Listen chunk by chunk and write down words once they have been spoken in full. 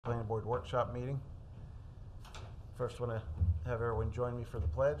Board workshop meeting. First, want to have everyone join me for the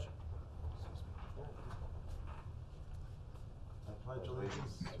pledge. I pledge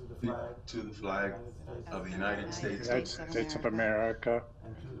allegiance to the flag of the United States of America,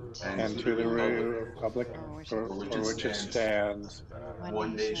 and to the republic for which it stands,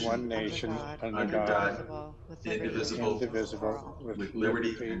 one nation, under God, indivisible, with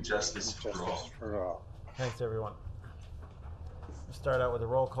liberty and justice for all. Thanks, everyone. We'll start out with a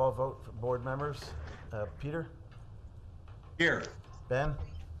roll call vote for board members. Peter? Here. Ben?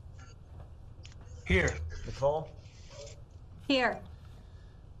 Here. Nicole? Here.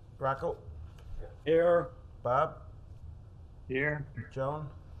 Rocco? Here. Bob? Here. Joan?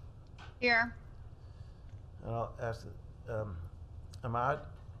 Here. And I'll ask Ahmad?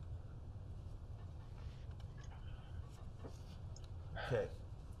 Okay.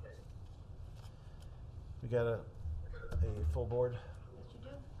 We got a full board.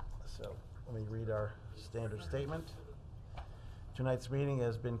 So let me read our standard statement. Tonight's meeting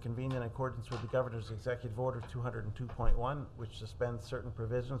has been convened in accordance with the Governor's Executive Order 202.1, which suspends certain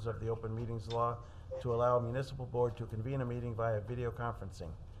provisions of the Open Meetings Law to allow a municipal board to convene a meeting via video conferencing.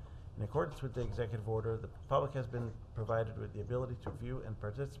 In accordance with the Executive Order, the public has been provided with the ability to view and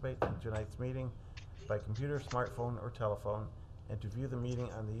participate in tonight's meeting by computer, smartphone, or telephone, and to view the meeting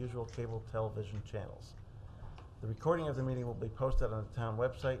on the usual cable television channels. The recording of the meeting will be posted on the town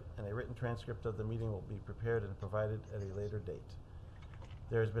website, and a written transcript of the meeting will be prepared and provided at a later date.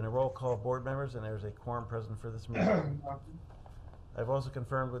 There has been a roll call of board members, and there is a quorum present for this meeting. I've also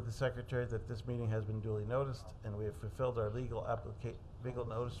confirmed with the secretary that this meeting has been duly noticed, and we have fulfilled our legal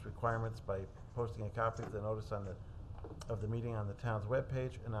notice requirements by posting a copy of the notice of the meeting on the town's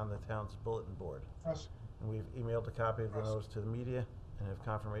webpage and on the town's bulletin board. Yes. And we've emailed a copy of the notice to the media and have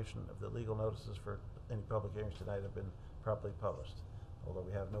confirmation of the legal notices for any public hearings tonight have been properly published, although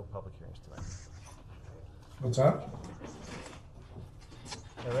we have no public hearings tonight. What's that?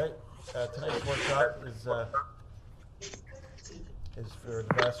 All right, tonight's workshop is for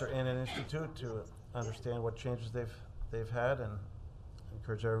the Vassar Annan Institute to understand what changes they've had, and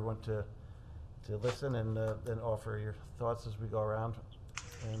encourage everyone to listen and then offer your thoughts as we go around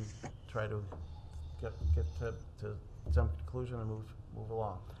and try to get to some conclusion and move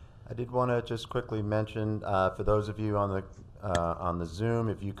along. I did want to just quickly mention for those of you on the Zoom,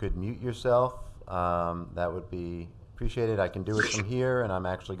 if you could mute yourself, that would be appreciated. I can do it from here, and I'm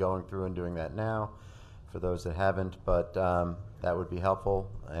actually going through and doing that now for those that haven't, but that would be helpful.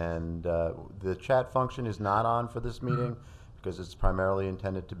 And the chat function is not on for this meeting because it's primarily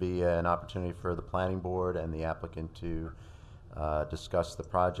intended to be an opportunity for the planning board and the applicant to discuss the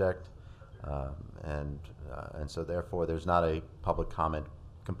project, and so therefore there's not a public comment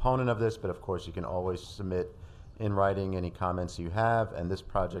component of this, but of course you can always submit in writing any comments you have, and this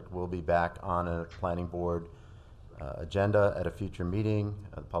project will be back on a planning board agenda at a future meeting.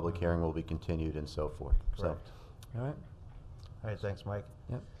 The public hearing will be continued and so forth. Correct. So, all right, thanks, Mike.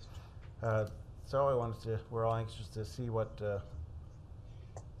 Yep. So we're all anxious to see what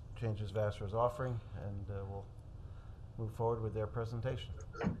changes Vassar is offering, and we'll move forward with their presentation.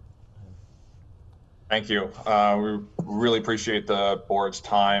 Thank you. We really appreciate the board's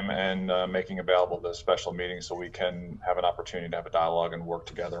time and making available this special meeting so we can have an opportunity to have a dialogue and work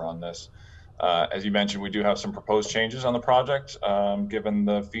together on this. As you mentioned, we do have some proposed changes on the project, given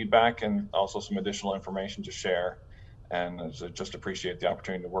the feedback, and also some additional information to share. And so just appreciate the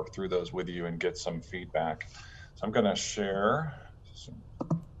opportunity to work through those with you and get some feedback. So I'm going to share some.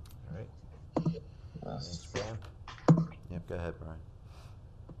 All right. Thanks, Brian. Yep, go ahead, Brian.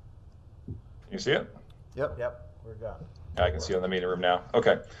 Can you see it? Yep, we're gone. I can see it in the meeting room now.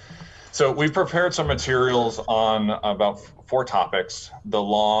 Okay. So we've prepared some materials on about 4 topics. The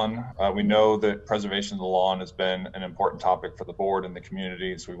lawn, we know that preservation of the lawn has been an important topic for the board and the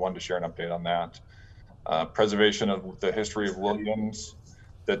community, so we wanted to share an update on that. Preservation of the history of Williams.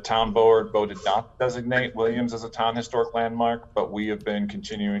 The town board voted not to designate Williams as a town historic landmark, but we have been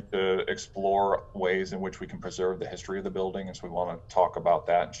continuing to explore ways in which we can preserve the history of the building, and so we want to talk about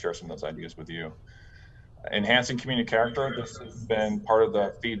that and share some of those ideas with you. Enhancing community character, this has been part of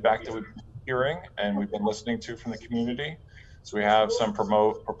the feedback that we've been hearing and we've been listening to from the community. So we have some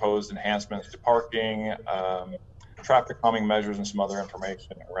proposed enhancements to parking, traffic calming measures, and some other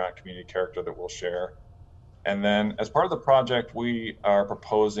information around community character that we'll share. And then as part of the project, we are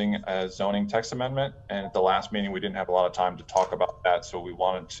proposing a zoning text amendment. And at the last meeting, we didn't have a lot of time to talk about that. So we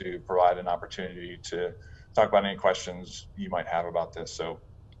wanted to provide an opportunity to talk about any questions you might have about this. So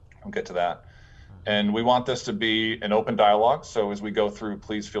I'll get to that. And we want this to be an open dialogue. So as we go through,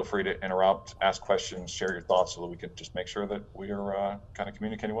 please feel free to interrupt, ask questions, share your thoughts so that we can just make sure that we are kind of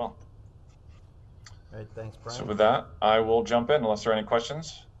communicating well. All right, thanks, Brian. So with that, I will jump in unless there are any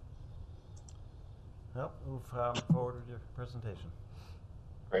questions. No, move forward with your presentation.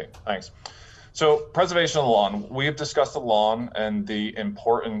 Great, thanks. So preservation of the lawn. We have discussed the lawn and the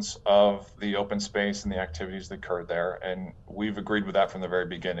importance of the open space and the activities that occurred there. And we've agreed with that from the very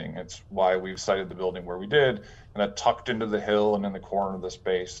beginning. It's why we've cited the building where we did, and that tucked into the hill and in the corner of the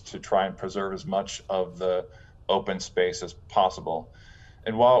space to try and preserve as much of the open space as possible.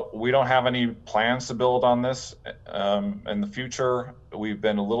 And while we don't have any plans to build on this in the future, we've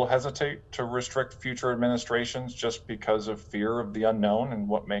been a little hesitant to restrict future administrations just because of fear of the unknown and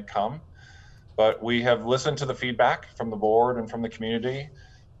what may come. But we have listened to the feedback from the board and from the community,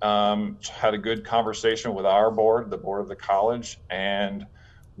 had a good conversation with our board, the board of the college, and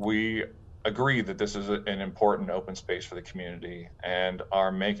we agree that this is an important open space for the community and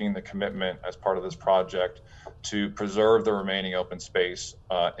are making the commitment as part of this project to preserve the remaining open space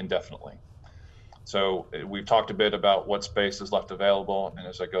indefinitely. So we've talked a bit about what space is left available, and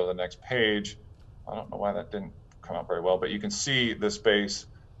as I go to the next page, I don't know why that didn't come out very well, but you can see the space,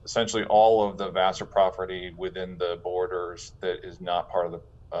 essentially all of the Vassar property within the borders that is not part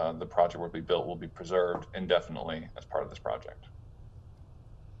of the project will be built will be preserved indefinitely as part of this project.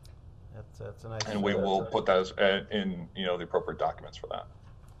 That's a nice. And we will put those in, the appropriate documents for that.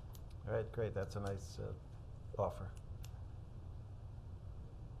 All right, great. That's a nice offer.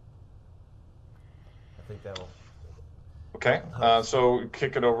 I think that will. Okay, so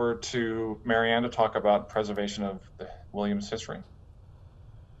kick it over to Marianne to talk about preservation of the Williams history.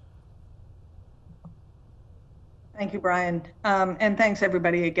 Thank you, Brian. And thanks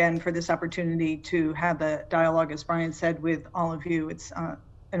everybody again for this opportunity to have the dialogue, as Brian said, with all of you. It's an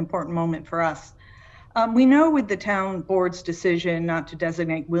important moment for us. We know with the town board's decision not to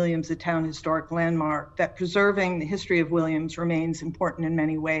designate Williams a town historic landmark that preserving the history of Williams remains important in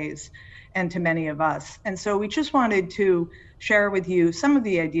many ways and to many of us. And so we just wanted to share with you some of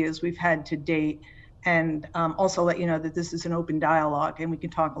the ideas we've had to date and also let you know that this is an open dialogue and we can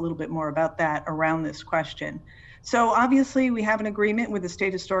talk a little bit more about that around this question. So obviously we have an agreement with the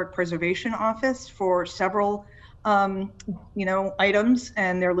State Historic Preservation Office for several items,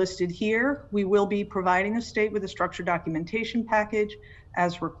 and they're listed here. We will be providing the state with a structured documentation package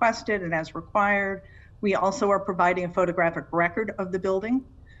as requested and as required. We also are providing a photographic record of the building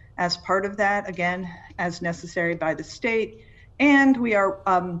as part of that, again, as necessary by the state. And we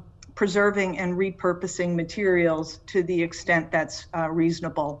are preserving and repurposing materials to the extent that's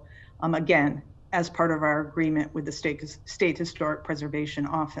reasonable, again, as part of our agreement with the State Historic Preservation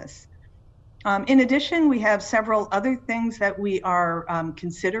Office. In addition, we have several other things that we are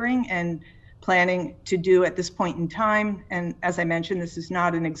considering and planning to do at this point in time. And as I mentioned, this is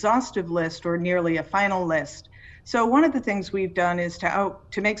not an exhaustive list or nearly a final list. So one of the things we've done is to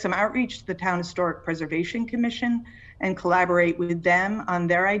make some outreach to the Town Historic Preservation Commission and collaborate with them on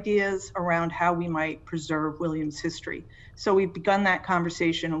their ideas around how we might preserve Williams history. So we've begun that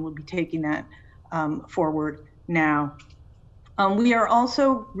conversation and we'll be taking that forward now. We are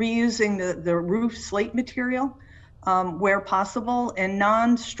also reusing the roof slate material where possible and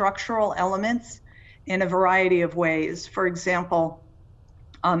non-structural elements in a variety of ways. For example,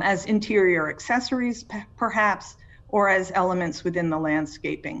 as interior accessories perhaps, or as elements within the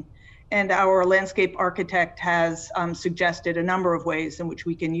landscaping. And our landscape architect has suggested a number of ways in which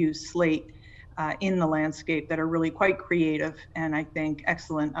we can use slate in the landscape that are really quite creative and I think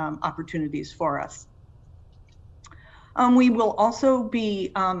excellent opportunities for us. We will also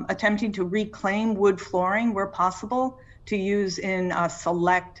be attempting to reclaim wood flooring where possible to use in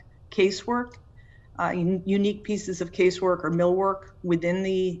select casework, unique pieces of casework or millwork within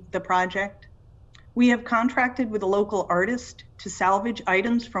the project. We have contracted with a local artist to salvage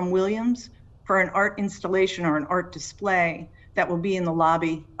items from Williams for an art installation or an art display that will be in the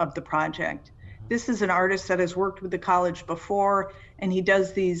lobby of the project. This is an artist that has worked with the college before, and he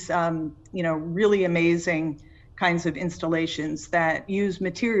does these really amazing kinds of installations that use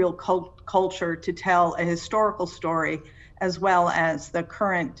material culture to tell a historical story as well as the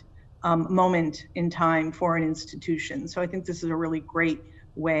current moment in time for an institution. So I think this is a really great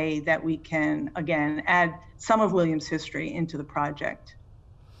way that we can, again, add some of Williams' history into the project.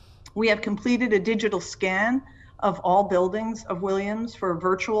 We have completed a digital scan of all buildings of Williams for a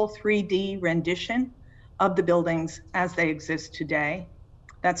virtual 3D rendition of the buildings as they exist today.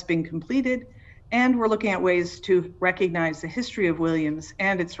 That's been completed. And we're looking at ways to recognize the history of Williams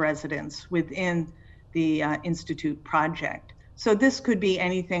and its residents within the Institute project. So this could be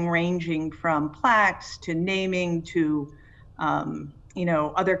anything ranging from plaques to naming to,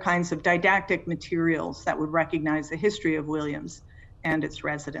 other kinds of didactic materials that would recognize the history of Williams and its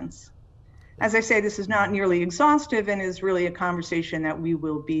residents. As I say, this is not nearly exhaustive and is really a conversation that we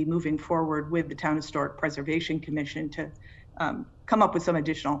will be moving forward with the Town Historic Preservation Commission to come up with some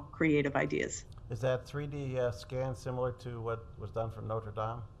additional creative ideas. Is that 3D scan similar to what was done for Notre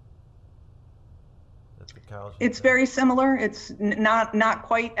Dame? At the college? It's very similar. It's not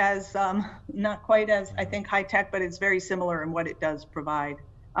quite as I think high tech, but it's very similar in what it does provide.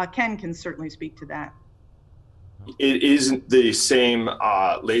 Ken can certainly speak to that. It isn't the same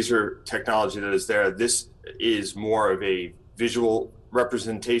laser technology that is there. This is more of a visual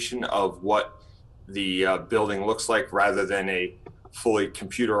representation of what the building looks like rather than a fully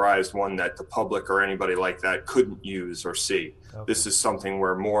computerized one that the public or anybody like that couldn't use or see. Okay. This is something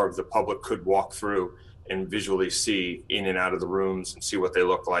where more of the public could walk through and visually see in and out of the rooms and see what they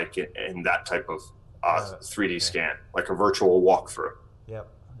look like in that type of 3D scan, like a virtual walkthrough. Yep,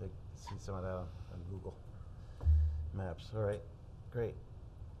 I see some of that on Google Maps. All right, great.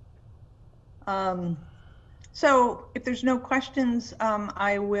 So if there's no questions,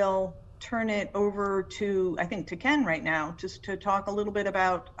 I will turn it over to Ken right now, just to talk a little bit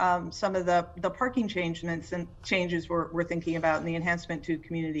about some of the parking changes we're thinking about and the enhancement to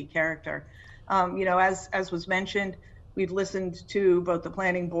community character. As was mentioned, we've listened to both the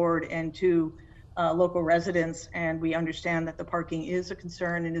planning board and to local residents, and we understand that the parking is a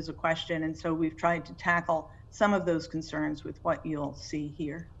concern and is a question, and so we've tried to tackle some of those concerns with what you'll see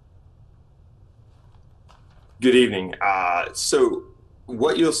here. Good evening. So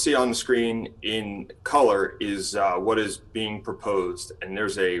what you'll see on the screen in color is what is being proposed, and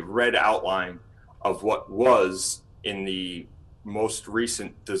there's a red outline of what was in the most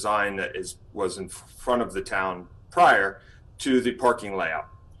recent design that was in front of the town prior to the parking layout.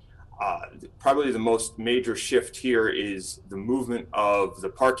 Probably the most major shift here is the movement of the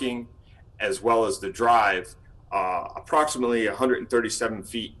parking as well as the drive approximately 137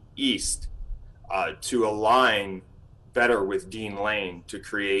 feet east to align better with Dean Lane to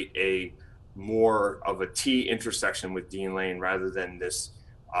create a more of a T intersection with Dean Lane rather than this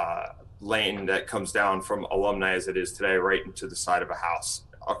lane that comes down from Alumni as it is today right into the side of a house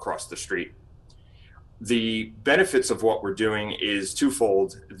across the street. The benefits of what we're doing is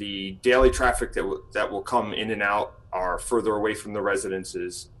twofold. The daily traffic that will come in and out are further away from the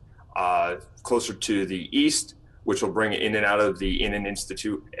residences, closer to the east, which will bring it in and out of the Inn and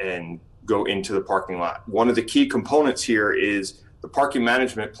Institute and go into the parking lot. One of the key components here is the parking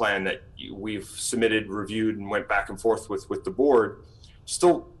management plan that we've submitted, reviewed, and went back and forth with the board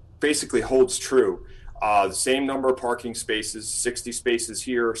still basically holds true. The same number of parking spaces, 60 spaces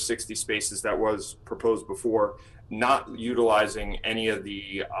here, 60 spaces that was proposed before, not utilizing any of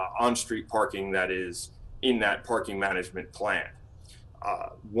the on-street parking that is in that parking management plan.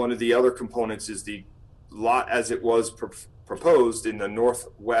 One of the other components is the lot as it was proposed in the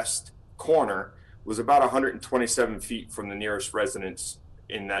northwest corner was about 127 feet from the nearest residence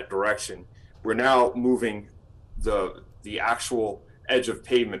in that direction. We're now moving the actual edge of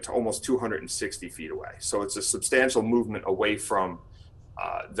pavement to almost 260 feet away. So it's a substantial movement away from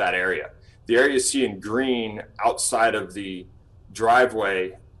that area. The area you see in green outside of the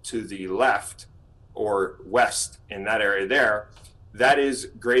driveway to the left or west in that area there, that is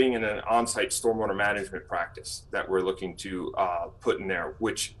grading in an on-site stormwater management practice that we're looking to put in there,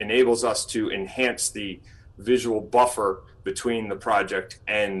 which enables us to enhance the visual buffer between the project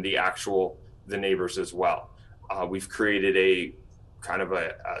and the neighbors as well. We've created a kind of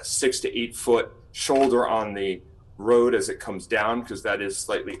a 6 to 8 foot shoulder on the road as it comes down, because that is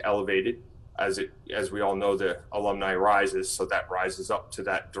slightly elevated. As we all know, the Alumni rises, so that rises up to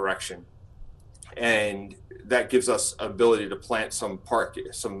that direction. And that gives us ability to plant some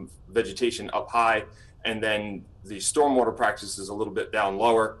vegetation up high, and then the stormwater practice is a little bit down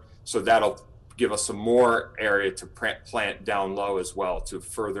lower, so that'll give us some more area to plant down low as well to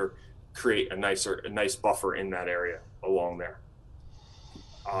further create a nice buffer in that area along there.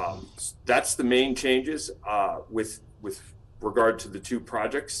 That's the main changes with regard to the two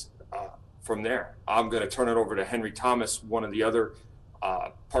projects. From there, I'm going to turn it over to Henry Thomas, one of the other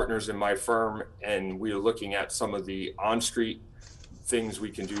partners in my firm, and we are looking at some of the on-street things we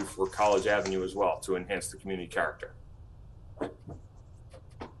can do for College Avenue as well to enhance the community character.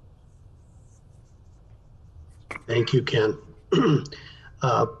 Thank you, Ken.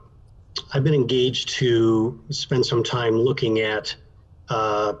 I've been engaged to spend some time looking at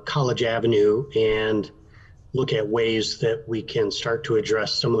College Avenue and look at ways that we can start to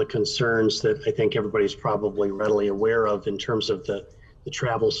address some of the concerns that I think everybody's probably readily aware of in terms of the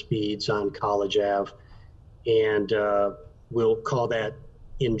travel speeds on College Ave. And we'll call that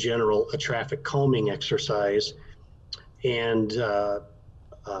in general a traffic calming exercise. And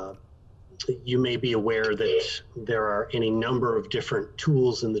you may be aware that there are any number of different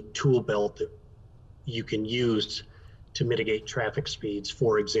tools in the tool belt that you can use to mitigate traffic speeds.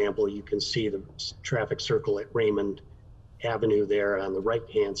 For example, you can see the traffic circle at Raymond Avenue there on the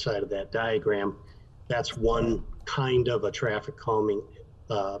right-hand side of that diagram. That's one kind of a traffic calming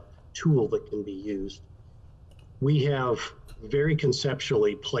tool that can be used. We have very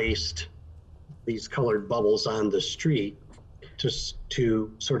conceptually placed these colored bubbles on the street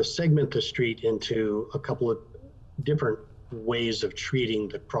to sort of segment the street into a couple of different ways of treating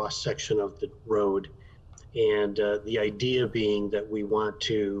the cross section of the road. And the idea being that we want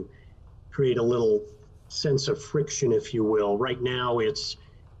to create a little sense of friction, if you will. Right now it's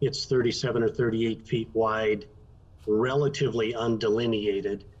 37 or 38 feet wide, relatively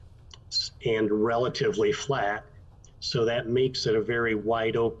undelineated and relatively flat. So that makes it a very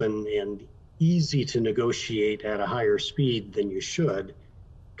wide open and easy to negotiate at a higher speed than you should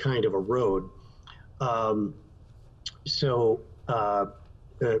kind of a road.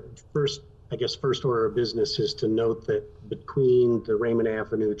 First order of business is to note that between the Raymond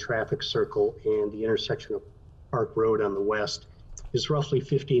Avenue traffic circle and the intersection of Park Road on the west is roughly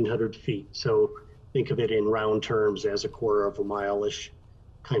 1,500 feet. So think of it in round terms as a quarter of a mile-ish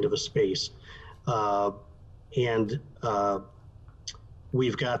kind of a space.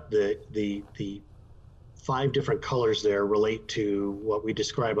 We've got the 5 different colors there relate to what we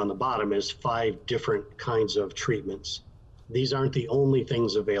describe on the bottom as 5 different kinds of treatments. These aren't the only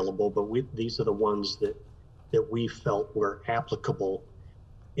things available, but these are the ones that we felt were applicable.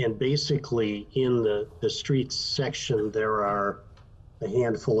 And basically in the streets section, there are a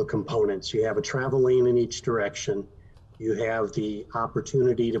handful of components. You have a travel lane in each direction. You have the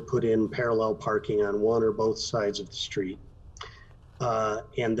opportunity to put in parallel parking on one or both sides of the street.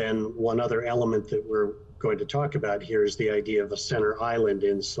 And then one other element that we're going to talk about here is the idea of a center island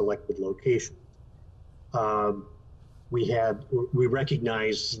in selected location. We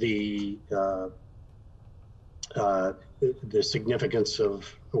recognize the significance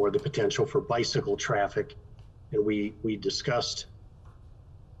of, or the potential for bicycle traffic. And we discussed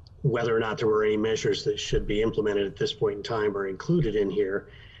whether or not there were any measures that should be implemented at this point in time or included in here.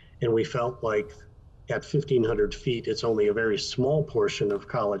 And we felt like at 1,500 feet, it's only a very small portion of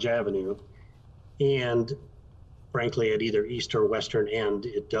College Avenue. And frankly, at either east or western end,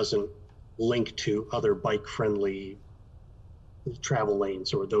 it doesn't link to other bike-friendly travel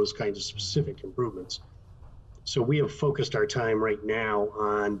lanes or those kinds of specific improvements. So we have focused our time right now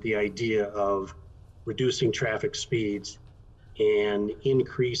on the idea of reducing traffic speeds and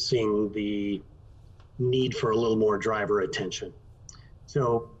increasing the need for a little more driver attention.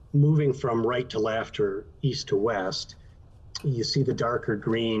 So moving from right to left or east to west, you see the darker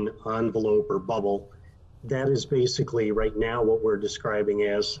green envelope or bubble. That is basically right now what we're describing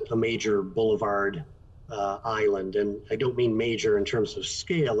as a major boulevard island. And I don't mean major in terms of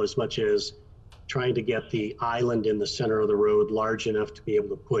scale as much as trying to get the island in the center of the road large enough to be able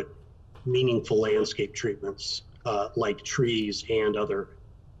to put meaningful landscape treatments like trees and other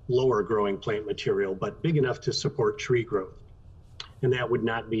lower growing plant material, but big enough to support tree growth. And that would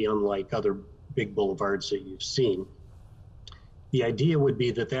not be unlike other big boulevards that you've seen. The idea would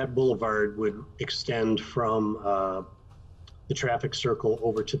be that that boulevard would extend from the traffic circle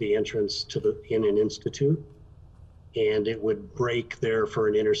over to the entrance to the Inn and Institute. And it would break there for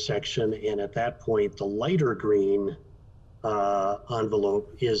an intersection. And at that point, the lighter green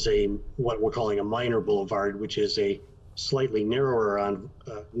envelope is what we're calling a minor boulevard, which is a slightly narrower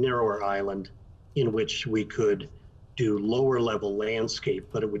island in which we could do lower level landscape,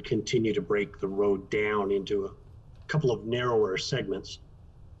 but it would continue to break the road down into a couple of narrower segments.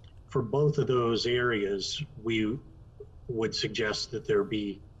 For both of those areas, we would suggest that there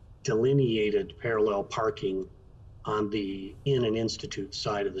be delineated parallel parking on the Inn and Institute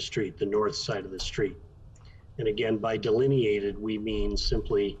side of the street, the north side of the street. And again, by delineated, we mean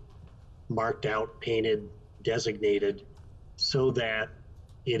simply marked out, painted, designated, so that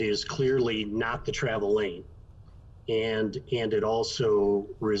it is clearly not the travel lane. And it also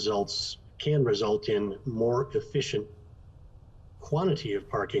can result in more efficient quantity of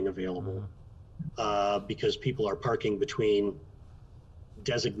parking available because people are parking between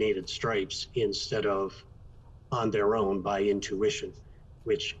designated stripes instead of on their own by intuition,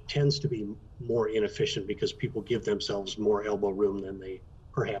 which tends to be more inefficient because people give themselves more elbow room than they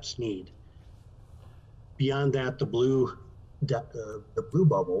perhaps need. Beyond that, the blue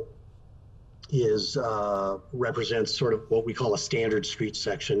bubble is represents sort of what we call a standard street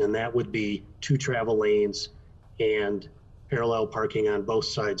section, and that would be 2 travel lanes and parallel parking on both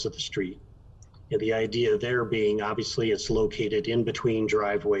sides of the street. And the idea there being, obviously, it's located in between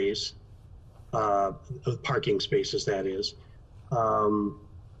driveways, parking spaces, that is.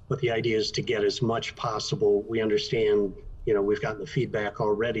 But the idea is to get as much possible. We understand, we've gotten the feedback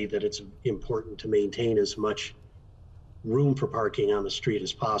already that it's important to maintain as much room for parking on the street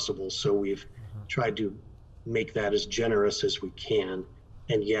as possible. So we've tried to make that as generous as we can,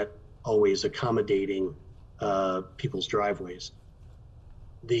 and yet always accommodating people's driveways.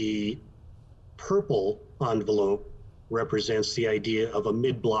 The purple envelope represents the idea of a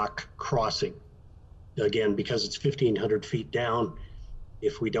mid-block crossing. Again, because it's 1,500 feet down,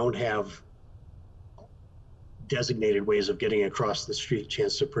 if we don't have designated ways of getting across the street,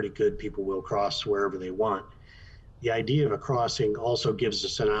 chances are pretty good people will cross wherever they want. The idea of a crossing also gives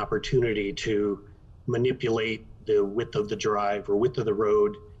us an opportunity to manipulate the width of the drive or width of the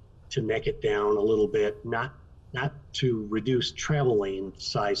road to neck it down a little bit, not to reduce travel lane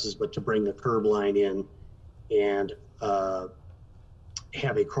sizes, but to bring the curb line in and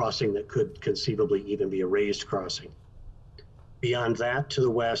have a crossing that could conceivably even be a raised crossing. Beyond that, to the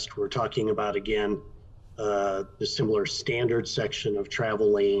west, we're talking about, again, the similar standard section of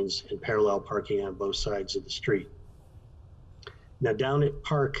travel lanes and parallel parking on both sides of the street. Now down at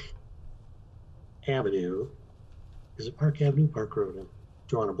Park Avenue, is it Park Avenue, Park Road? I'm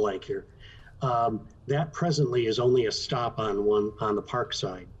drawing a blank here. That presently is only a stop on the Park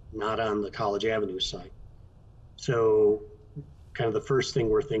side, not on the College Avenue side. So kind of the first thing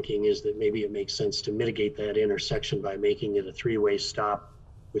we're thinking is that maybe it makes sense to mitigate that intersection by making it a 3-way stop,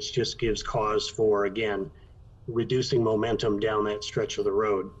 which just gives cause for, again, reducing momentum down that stretch of the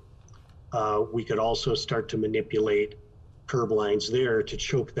road. We could also start to manipulate curb lines there to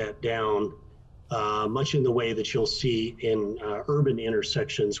choke that down, much in the way that you'll see in urban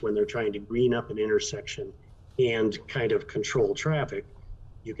intersections when they're trying to green up an intersection and kind of control traffic.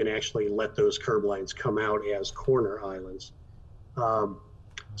 You can actually let those curb lines come out as corner islands.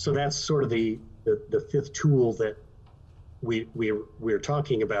 So that's sort of the fifth tool that we're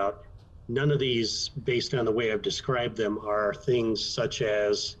talking about. None of these, based on the way I've described them, are things such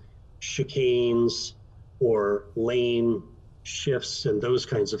as chicanes or lane shifts and those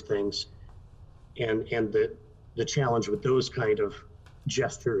kinds of things. And the challenge with those kind of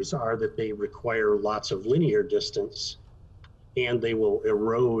gestures are that they require lots of linear distance, and they will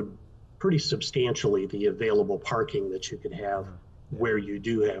erode pretty substantially the available parking that you could have where you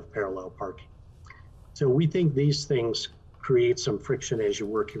do have parallel parking. So we think these things create some friction as you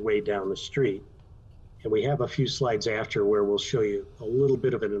work your way down the street. And we have a few slides after where we'll show you a little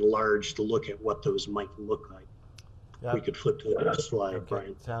bit of an enlarged look at what those might look like. Yeah. We could flip to the next slide, Okay,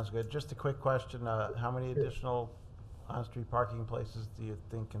 Brian. sounds good. Just a quick question. How many additional on-street parking places do you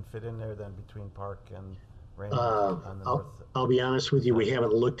think can fit in there then between Park and Raymond on the north? I'll be honest with you, we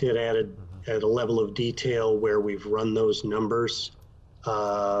haven't looked at it at a level of detail where we've run those numbers.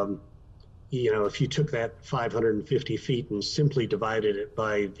 If you took that 550 feet and simply divided it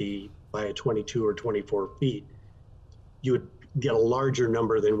by 22 or 24 feet, you would get a larger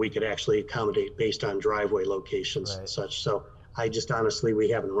number than we could actually accommodate based on driveway locations and such. So I just honestly, we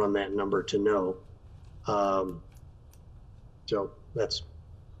haven't run that number to know. So that's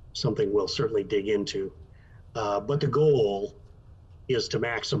something we'll certainly dig into. But the goal is to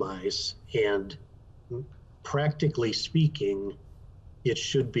maximize, and practically speaking, it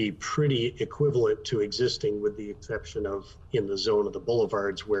should be pretty equivalent to existing, with the exception of in the zone of the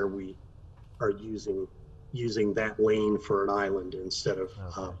boulevards where we are using that lane for an island instead of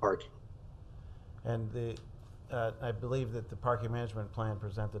parking. And I believe that the parking management plan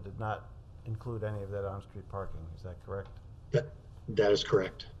presented did not include any of that on-street parking. Is that correct? That is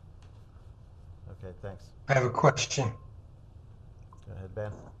correct. Okay, thanks. I have a question. Go ahead,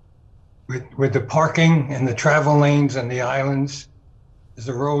 Ben. With the parking and the travel lanes and the islands, is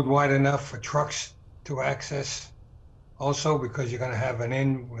the road wide enough for trucks to access also, because you're going to have an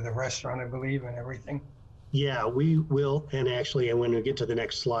inn with a restaurant, I believe, and everything? Yeah, we will. And actually, when we get to the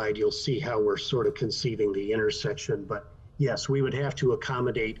next slide, you'll see how we're sort of conceiving the intersection. But yes, we would have to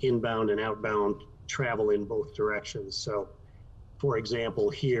accommodate inbound and outbound travel in both directions. So for example,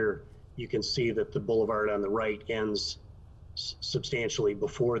 here, you can see that the boulevard on the right ends substantially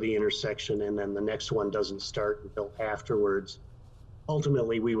before the intersection, and then the next one doesn't start until afterwards.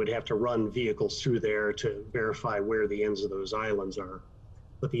 Ultimately, we would have to run vehicles through there to verify where the ends of those islands are.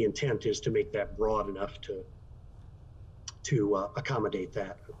 But the intent is to make that broad enough to accommodate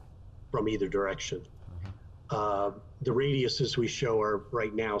that from either direction. The radiuses we show are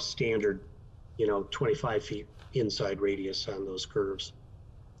right now standard, 25 feet inside radius on those curves.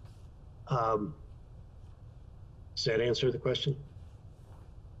 Does that answer the question?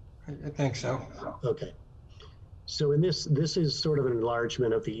 I think so. Okay. So in this is sort of an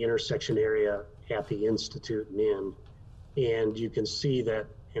enlargement of the intersection area at the Institute and Inn. And you can see that,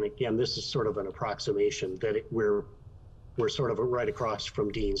 and again, this is sort of an approximation, that we're sort of right across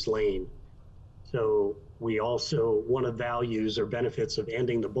from Dean's Lane. So we also, one of the values or benefits of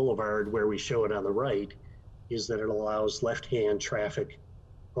ending the boulevard where we show it on the right is that it allows left-hand traffic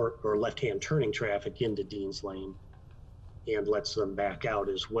or left-hand turning traffic into Dean's Lane and lets them back out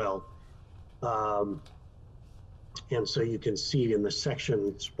as well. And so you can see in the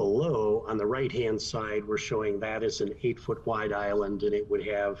sections below on the right-hand side, we're showing that as an 8-foot wide island, and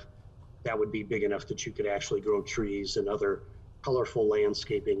that would be big enough that you could actually grow trees and other colorful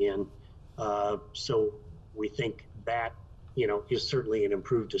landscaping in. So we think that, is certainly an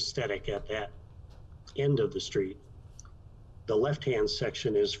improved aesthetic at that end of the street. The left-hand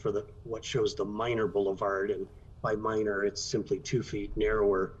section is for what shows the minor boulevard, and by minor, it's simply 2 feet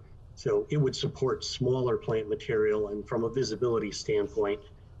narrower. So it would support smaller plant material, and from a visibility standpoint,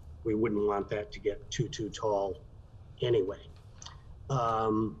 we wouldn't want that to get too tall anyway.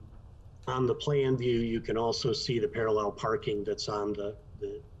 On the plan view, you can also see the parallel parking that's on the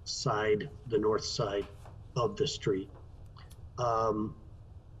north side of the street.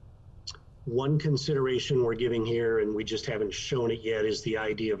 One consideration we're giving here, and we just haven't shown it yet, is the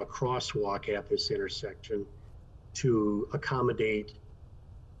idea of a crosswalk at this intersection to accommodate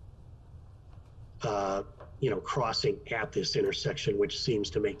crossing at this intersection, which seems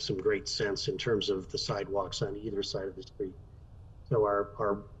to make some great sense in terms of the sidewalks on either side of the street. So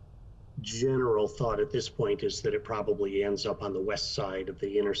our general thought at this point is that it probably ends up on the west side of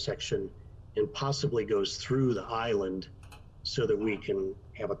the intersection and possibly goes through the island so that we can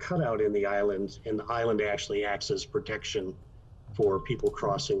have a cutout in the island, and the island actually acts as protection for people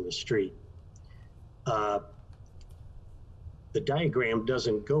crossing the street. The diagram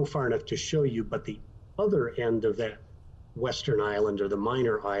doesn't go far enough to show you, but the other end of that western island or the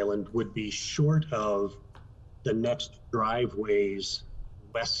minor island would be short of the next driveways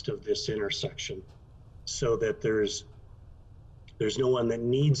west of this intersection, so that there's no one that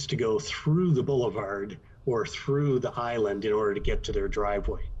needs to go through the boulevard or through the island in order to get to their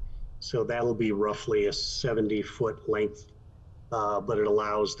driveway. So that'll be roughly a 70-foot length, but it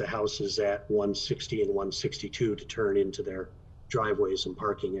allows the houses at 160 and 162 to turn into their driveways and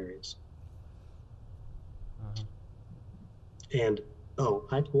parking areas. And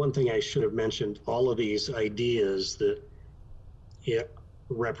one thing I should have mentioned, all of these ideas that it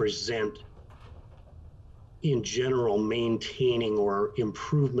represent in general maintaining or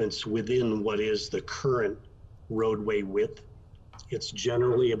improvements within what is the current roadway width. It's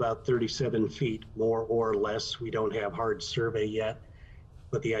generally about 37 feet, more or less. We don't have hard survey yet,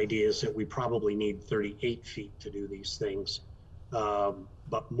 but the idea is that we probably need 38 feet to do these things.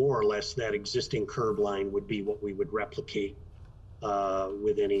 But more or less that existing curb line would be what we would replicate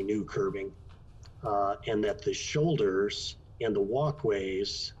with any new curbing. And that the shoulders and the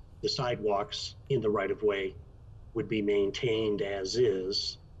walkways, the sidewalks in the right-of-way would be maintained as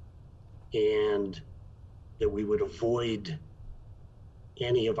is, and that we would avoid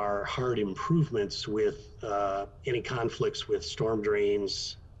any of our hard improvements with any conflicts with storm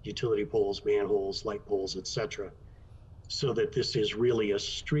drains, utility poles, manholes, light poles, etc., so that this is really a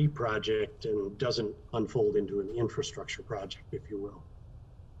street project and doesn't unfold into an infrastructure project, if you will.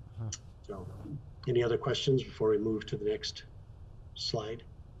 So, any other questions before we move to the next slide?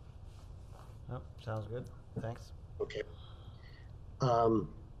 Oh, sounds good. Thanks. Okay.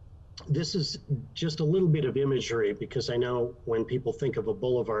 This is just a little bit of imagery, because I know when people think of a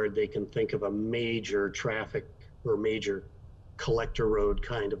boulevard, they can think of a major traffic or major collector road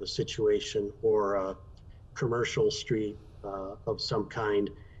kind of a situation, or a commercial street of some kind.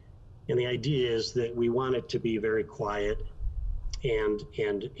 And the idea is that we want it to be very quiet and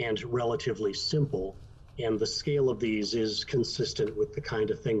relatively simple. And the scale of these is consistent with the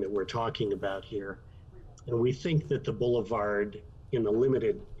kind of thing that we're talking about here. And we think that the boulevard in the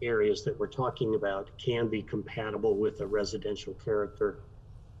limited areas that we're talking about can be compatible with a residential character.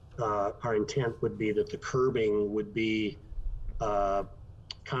 Our intent would be that the curbing would be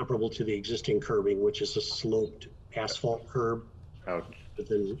comparable to the existing curbing, which is a sloped asphalt curb,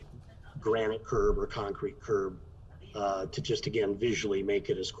 with a granite curb or concrete curb, to just, again, visually make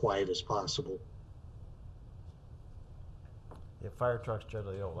it as quiet as possible. Yeah, fire trucks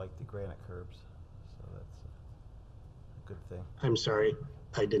generally don't like the granite curbs, so that's a good thing. I'm sorry,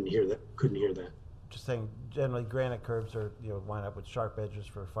 I didn't hear that, couldn't hear that. just saying, generally granite curbs are, wind up with sharp edges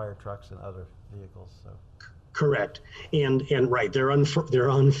for fire trucks and other vehicles, so. Correct. And right, they're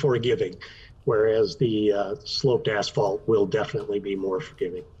unforgiving, whereas the sloped asphalt will definitely be more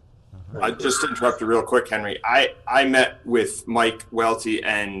forgiving. I just interrupted real quick, Henry. I met with Mike Welty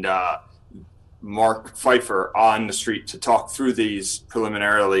and Mark Pfeiffer on the street to talk through these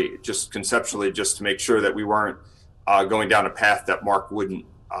preliminarily, just conceptually, just to make sure that we weren't going down a path that Mark wouldn't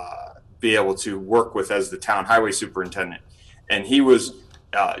be able to work with as the town highway superintendent. And he was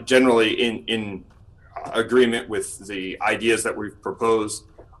generally in agreement with the ideas that we've proposed.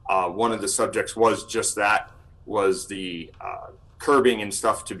 One of the subjects was just that, was the curbing and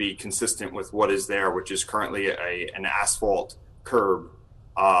stuff to be consistent with what is there, which is currently an asphalt curb,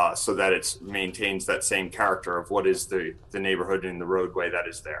 so that it maintains that same character of what is the neighborhood and the roadway that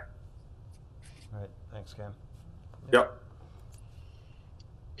is there. All right, thanks, Ken. Yep.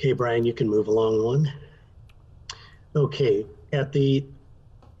 Okay, Brian, you can move along one. Okay,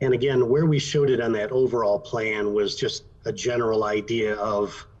 and again, where we showed it on that overall plan was just a general idea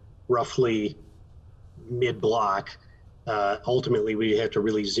of roughly mid-block. Ultimately, we have to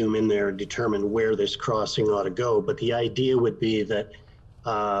really zoom in there and determine where this crossing ought to go. But the idea would be that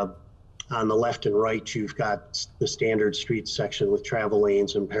on the left and right, you've got the standard street section with travel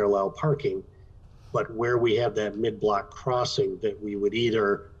lanes and parallel parking. But where we have that mid-block crossing, that we would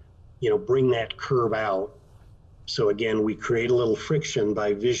either, bring that curb out. So again, we create a little friction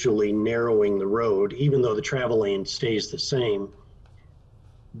by visually narrowing the road, even though the travel lane stays the same.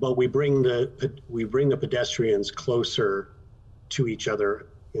 But we bring the pedestrians closer to each other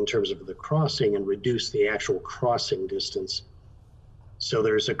in terms of the crossing and reduce the actual crossing distance. So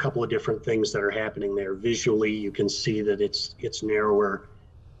there's a couple of different things that are happening there. Visually, you can see that it's narrower.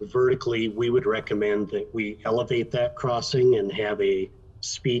 Vertically, we would recommend that we elevate that crossing and have a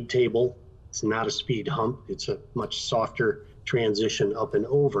speed table. It's not a speed hump. It's a much softer transition up and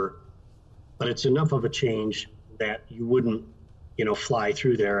over, but it's enough of a change that you wouldn't, fly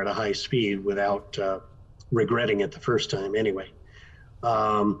through there at a high speed without regretting it the first time anyway.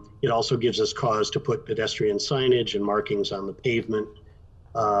 It also gives us cause to put pedestrian signage and markings on the pavement,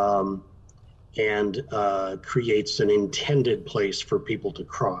 and creates an intended place for people to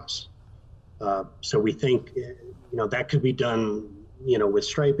cross. So we think, that could be done, with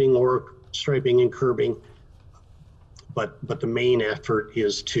striping and curbing, but the main effort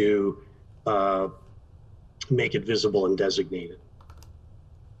is to make it visible and designated.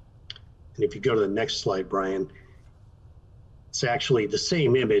 And if you go to the next slide, Brian, it's actually the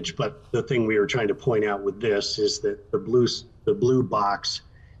same image, but the thing we were trying to point out with this is that the blue box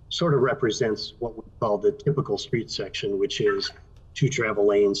sort of represents what we call the typical street section, which is 2 travel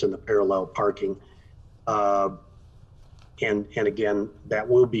lanes and the parallel parking. And again, that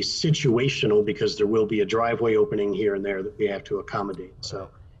will be situational because there will be a driveway opening here and there that we have to accommodate. So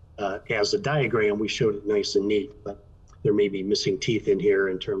as a diagram, we showed it nice and neat, but there may be missing teeth in here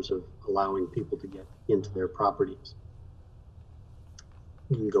in terms of allowing people to get into their properties.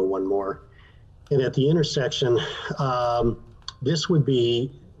 We can go one more. And at the intersection, this would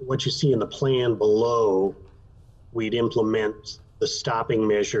be what you see in the plan below. We'd implement the stopping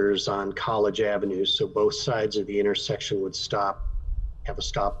measures on College Avenue. So both sides of the intersection would have a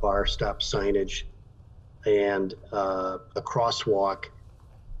stop bar, stop signage, and a crosswalk.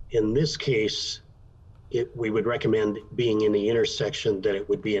 In this case, we would recommend, being in the intersection, that it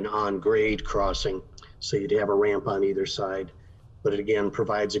would be an on-grade crossing. So you'd have a ramp on either side, but it again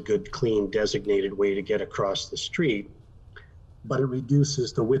provides a good, clean, designated way to get across the street. But it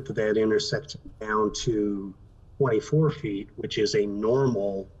reduces the width of that intersection down to 24 feet, which is a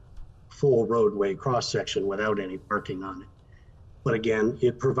normal full roadway cross-section without any parking on it. But again,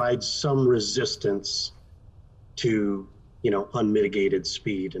 it provides some resistance to, unmitigated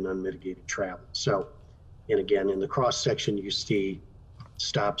speed and unmitigated travel. So, and again, in the cross-section, you see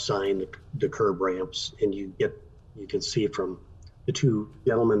stop sign, the curb ramps, and you can see from the 2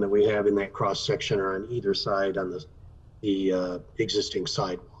 gentlemen that we have in that cross-section are on either side on the existing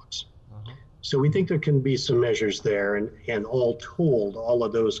sidewalks. So we think there can be some measures there, and all told, all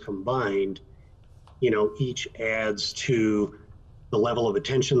of those combined, each adds to the level of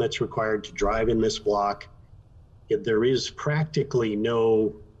attention that's required to drive in this block. There is practically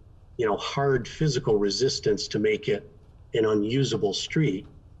no, hard physical resistance to make it an unusable street.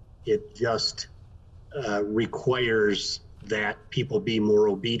 It just requires that people be more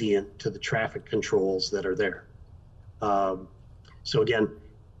obedient to the traffic controls that are there. So again,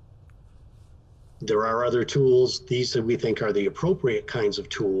 there are other tools. These that we think are the appropriate kinds of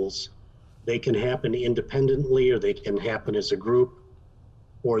tools. They can happen independently or they can happen as a group.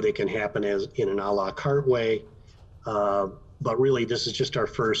 or they can happen as in an a la carte way. But really, this is just our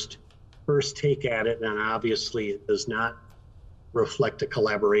first take at it, and obviously it does not reflect a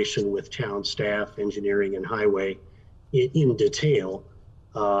collaboration with town staff, engineering, and highway in detail.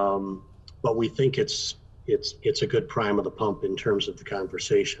 But we think it's a good prime of the pump in terms of the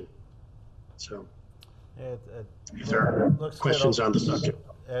conversation. So, these are questions on the subject.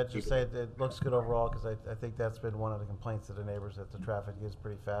 I'd just say it looks good overall, because I think that's been one of the complaints of the neighbors, that the traffic is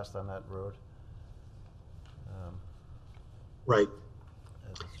pretty fast on that road. Right.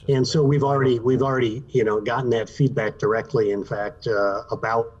 And so we've already gotten that feedback directly, in fact,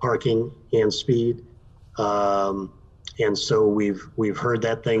 about parking and speed. And so we've heard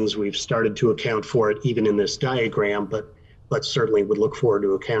that we've started to account for it even in this diagram, but certainly would look forward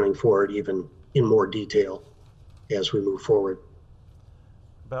to accounting for it even in more detail as we move forward.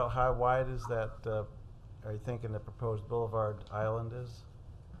 About how wide is that, are you thinking the proposed boulevard island is?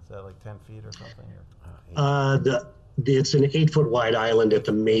 Is that like 10 feet or something? It's an 8-foot wide island at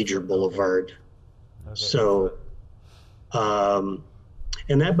the major boulevard. Okay, so, and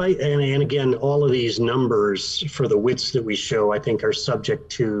again, all of these numbers for the widths that we show, I think, are subject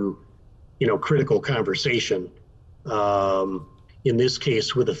to, critical conversation. In this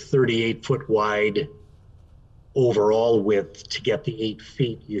case, with a 38-foot wide overall width to get the 8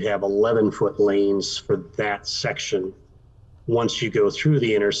 feet, you have 11-foot lanes for that section. Once you go through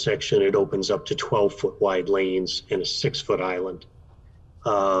the intersection, it opens up to 12-foot wide lanes and a 6-foot island.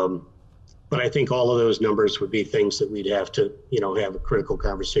 But I think all of those numbers would be things that we'd have to, have a critical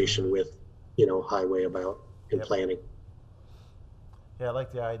conversation with, highway about in planning. Yeah, I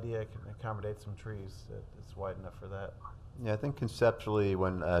like the idea. It can accommodate some trees. It's wide enough for that. Yeah, I think conceptually,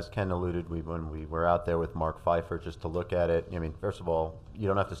 as Ken alluded, when we were out there with Mark Pfeiffer just to look at it, first of all, you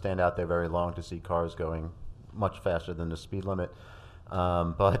don't have to stand out there very long to see cars going much faster than the speed limit.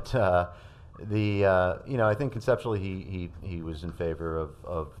 I think conceptually he was in favor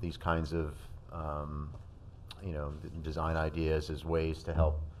of these kinds of, design ideas as ways to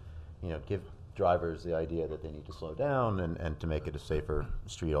help, give drivers the idea that they need to slow down and to make it a safer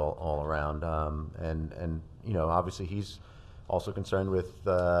street all around. Obviously he's also concerned with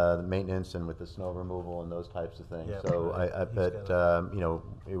the maintenance and with the snow removal and those types of things. Yeah, so I bet,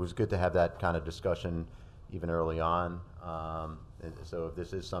 it was good to have that kind of discussion even early on. So if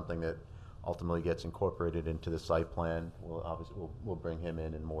this is something that ultimately gets incorporated into the site plan, we'll bring him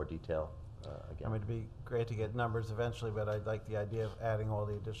in more detail again. It'd be great to get numbers eventually, but I'd like the idea of adding all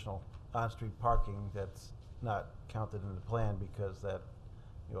the additional on-street parking that's not counted in the plan, because that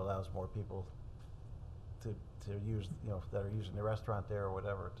allows more people to use, that are using the restaurant there or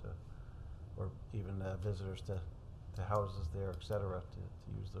whatever, or even visitors to houses there, et cetera, to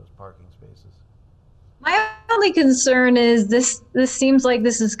use those parking spaces. My only concern is this seems like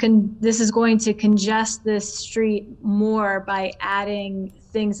this is going to congest this street more by adding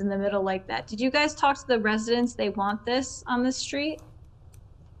things in the middle like that. Did you guys talk to the residents? They want this on the street?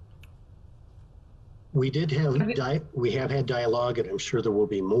 We have had dialogue, and I'm sure there will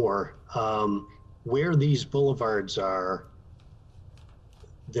be more. Where these boulevards are,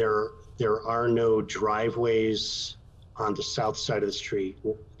 there are no driveways on the south side of the street.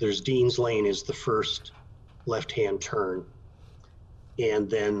 There's Dean's Lane is the first left-hand turn. And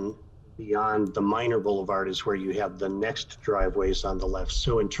then beyond the minor boulevard is where you have the next driveways on the left.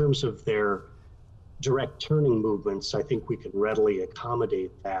 So in terms of their direct turning movements, I think we can readily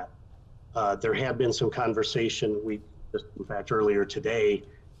accommodate that. There have been some conversation. In fact, earlier today,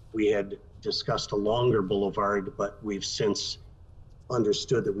 we had discussed a longer boulevard, but we've since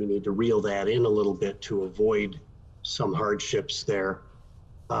understood that we need to reel that in a little bit to avoid some hardships there.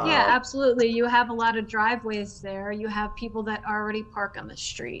 Yeah, absolutely. You have a lot of driveways there. You have people that already park on the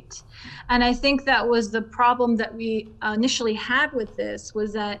street. And I think that was the problem that we initially had with this,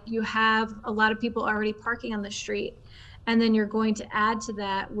 was that you have a lot of people already parking on the street. And then you're going to add to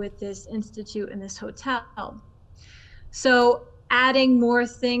that with this institute and this hotel. So adding more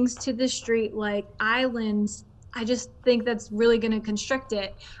things to the street like islands, I just think that's really going to constrict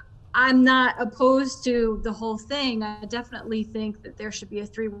it. I'm not opposed to the whole thing. I definitely think that there should be a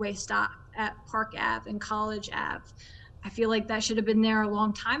 3-way stop at Park Ave and College Ave. I feel like that should have been there a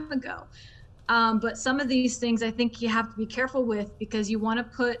long time ago. But some of these things I think you have to be careful with, because you want to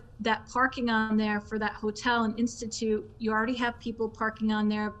put that parking on there for that hotel and institute. You already have people parking on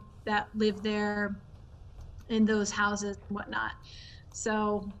there that live there in those houses and whatnot.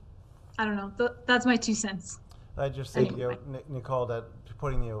 So I don't know. That's my 2 cents. I just think, Nicole, that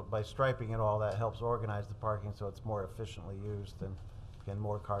by striping it all, that helps organize the parking so it's more efficiently used, and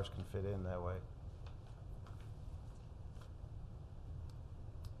more cars can fit in that way.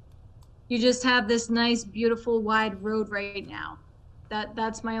 You just have this nice, beautiful, wide road right now.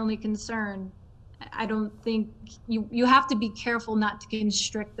 That's my only concern. I don't think you have to be careful not to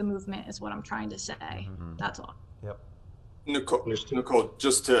constrict the movement is what I'm trying to say. That's all. Yep. Nicole,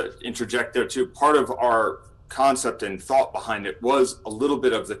 just to interject there too, part of our concept and thought behind it was a little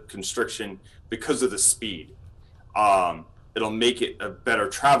bit of the constriction because of the speed. It'll make it a better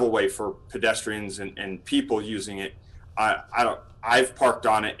travel way for pedestrians and people using it. I've parked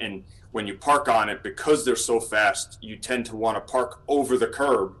on it, and when you park on it, because they're so fast, you tend to want to park over the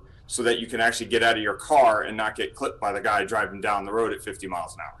curb so that you can actually get out of your car and not get clipped by the guy driving down the road at 50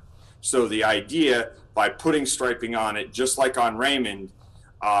 miles an hour. So the idea, by putting striping on it, just like on Raymond,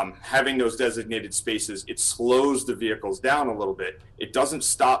 having those designated spaces, it slows the vehicles down a little bit. It doesn't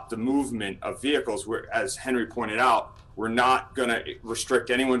stop the movement of vehicles, where, as Henry pointed out, we're not going to restrict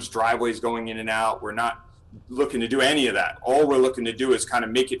anyone's driveways going in and out. We're not looking to do any of that. All we're looking to do is kind of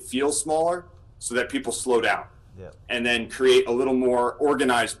make it feel smaller so that people slow down. Yep. And then create a little more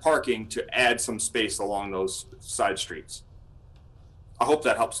organized parking to add some space along those side streets. I hope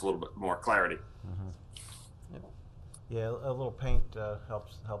that helps a little bit more clarity. Yeah, a little paint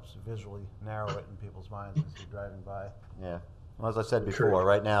helps visually narrow it in people's minds as you're driving by. Yeah. Well, as I said before,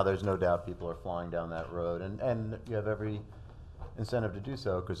 right now there's no doubt people are flying down that road, and you have every incentive to do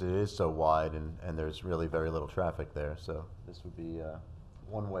so because it is so wide and there's really very little traffic there. So this would be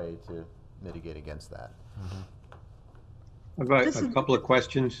one way to mitigate against that. I've got a couple of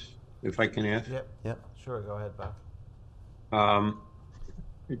questions, if I can ask. Yep. Sure, go ahead, Bob.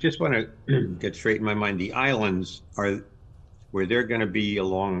 I just want to get straight in my mind. The islands where they're going to be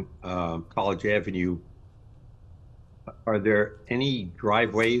along College Avenue. Are there any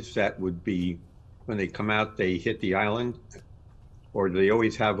driveways that would be, when they come out, they hit the island? Or do they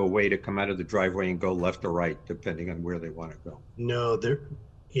always have a way to come out of the driveway and go left or right, depending on where they want to go? No,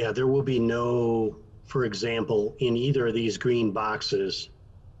 there will be no, for example, in either of these green boxes,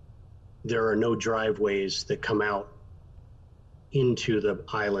 there are no driveways that come out into the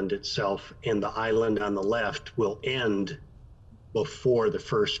island itself, and the island on the left will end before the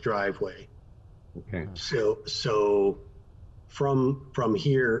first driveway. Okay. So from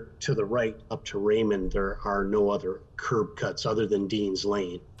here to the right up to Raymond, there are no other curb cuts other than Dean's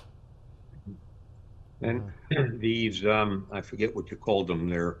Lane. And these, I forget what you called them,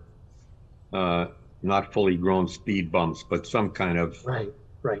 they're not fully grown speed bumps, but some kind of, right.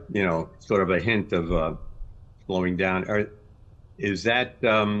 Sort of a hint of slowing down. Is that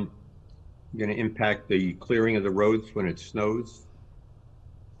going to impact the clearing of the roads when it snows?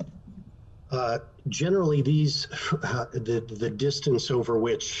 Generally, these the distance over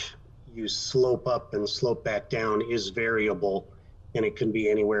which you slope up and slope back down is variable, and it can be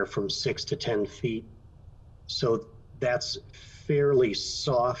anywhere from 6 to 10 feet. So that's fairly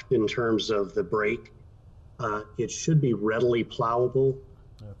soft in terms of the break. It should be readily plowable,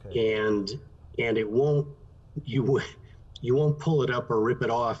 and it won't you won't pull it up or rip it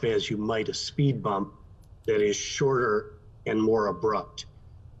off as you might a speed bump that is shorter and more abrupt.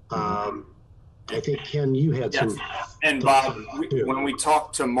 I think, Ken, you had some. And Bob, when we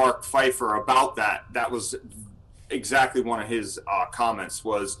talked to Mark Pfeiffer about that was exactly one of his comments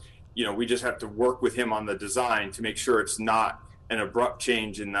was, we just have to work with him on the design to make sure it's not an abrupt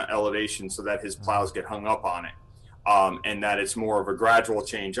change in the elevation so that his plows get hung up on it. And that it's more of a gradual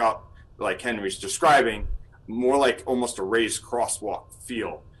change up, like Henry's describing, more like almost a raised crosswalk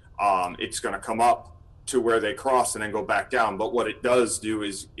feel. It's going to come up to where they cross and then go back down. But what it does do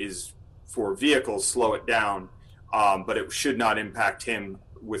is for vehicles, slow it down. But it should not impact him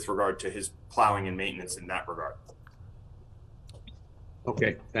with regard to his plowing and maintenance in that regard.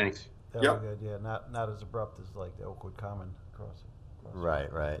 Okay, thanks. Yep. Good. Yeah, not as abrupt as like the Oakwood Common crossing.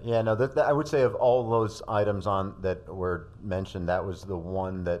 Right. Yeah, no, that I would say of all those items on that were mentioned, that was the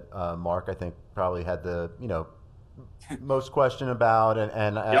one that Mark, I think, probably had the most question about,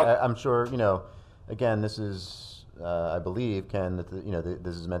 and Yep. I'm sure again, this is I believe, Ken, that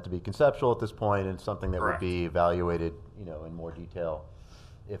this is meant to be conceptual at this point, and something that Correct. would be evaluated in more detail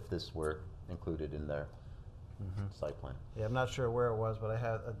if this were included in their site plan. Yeah, I'm not sure where it was, but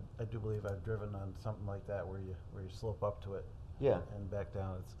I do believe I've driven on something like that where you slope up to it. Yeah. And back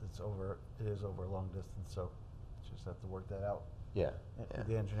down. It is over a long distance, so just have to work that out. Yeah.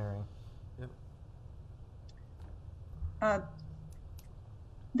 The engineering.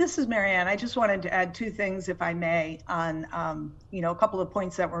 This is Marianne. I just wanted to add two things, if I may, on a couple of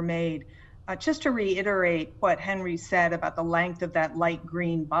points that were made. Just to reiterate what Henry said about the length of that light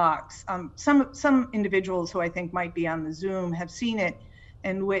green box. Some individuals who I think might be on the Zoom have seen it,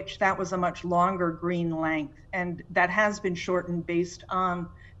 in which that was a much longer green length, and that has been shortened based on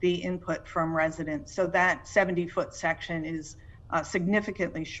the input from residents. So that 70-foot section is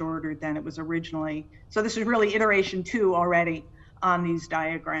significantly shorter than it was originally. So this is really iteration 2 already on these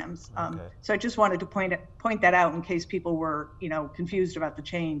diagrams. So I just wanted to point that out in case people were, confused about the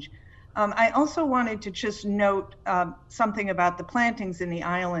change. I also wanted to just note something about the plantings in the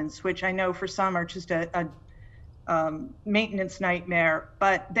islands, which I know for some are just a maintenance nightmare,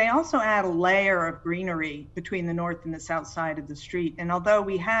 but they also add a layer of greenery between the north and the south side of the street. And although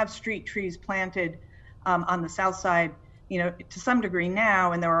we have street trees planted on the south side, to some degree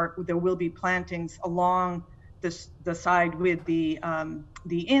now, and there will be plantings along the side with the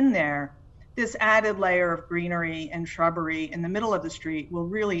inn there, this added layer of greenery and shrubbery in the middle of the street will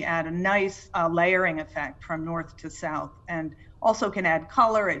really add a nice layering effect from north to south, and also can add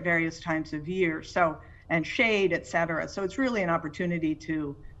color at various times of year. And shade, et cetera. So it's really an opportunity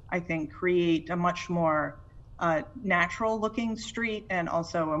to, I think, create a much more natural looking street and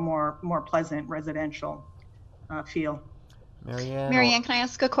also a more pleasant residential feel. Marianne, can I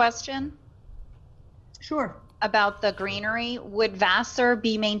ask a question? Sure. About the greenery. Would Vassar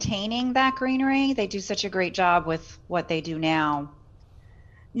be maintaining that greenery? They do such a great job with what they do now.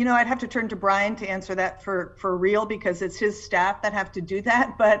 I'd have to turn to Brian to answer that for real, because it's his staff that have to do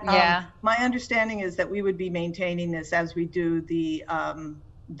that. But my understanding is that we would be maintaining this as we do the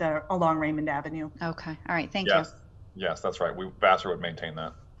along Raymond Avenue. Okay. All right. Thank you. Yes, that's right. Vassar would maintain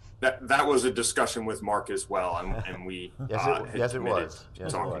that. That was a discussion with Mark as well, and we yes, it was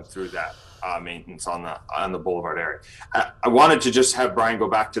talking through that maintenance on the Boulevard area. I wanted to just have Brian go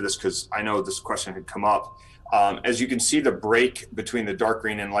back to this because I know this question had come up. As you can see, the break between the dark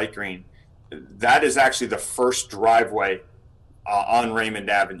green and light green, that is actually the first driveway on Raymond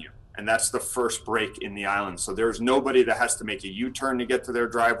Avenue. And that's the first break in the island. So there's nobody that has to make a U-turn to get to their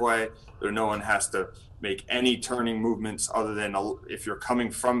driveway. No one has to make any turning movements other than if you're coming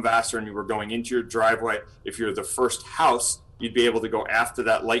from Vassar and you were going into your driveway. If you're the first house, you'd be able to go after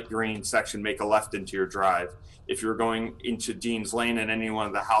that light green section, make a left into your drive. If you're going into Dean's Lane and any one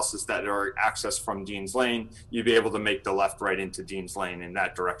of the houses that are accessed from Dean's Lane, you'd be able to make the left right into Dean's Lane in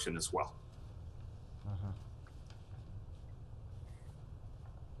that direction as well.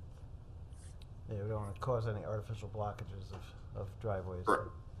 Yeah, we don't want to cause any artificial blockages of driveways.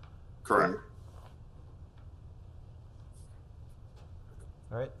 Correct.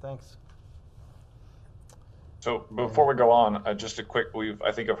 All right, thanks. So before we go on, just a quick,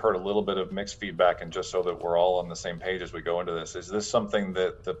 I think I've heard a little bit of mixed feedback, and just so that we're all on the same page as we go into this, is this something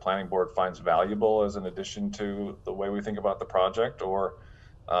that the planning board finds valuable as an addition to the way we think about the project, or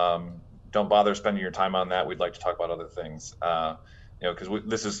don't bother spending your time on that? We'd like to talk about other things. Because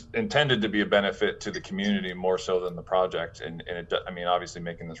this is intended to be a benefit to the community more so than the project. And obviously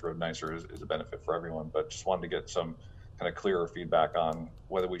making this road nicer is a benefit for everyone, but just wanted to get some kind of clearer feedback on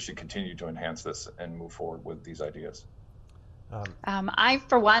whether we should continue to enhance this and move forward with these ideas.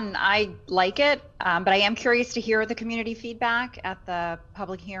 For one, I like it, but I am curious to hear the community feedback at the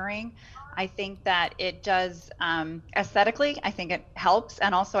public hearing. I think that it does aesthetically, I think it helps.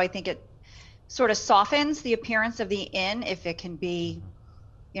 And also I think it sort of softens the appearance of the inn if it can be,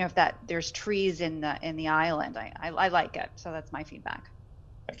 if there's trees in the island. I like it. So that's my feedback.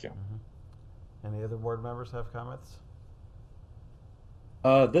 Thank you. Any other board members have comments?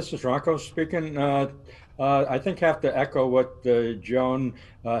 This is Rocco speaking. I think have to echo what Joan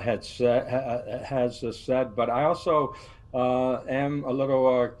has said, but I also am a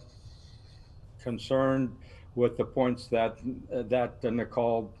little concerned with the points that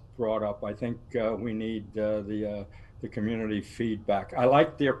Nicole brought up. I think we need the community feedback. I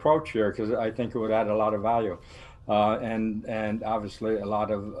like the approach here because I think it would add a lot of value, and obviously a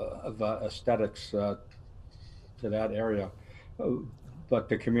lot of aesthetics to that area. But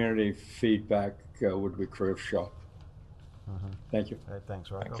the community feedback would be crucial. Thank you. All right,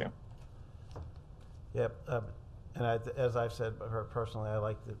 thanks, Rocco. Thank you. Yep, and as I've said personally, I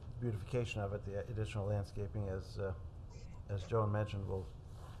like the beautification of it. The additional landscaping, as Joan mentioned, will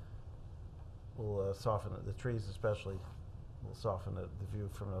soften it. The trees especially will soften the view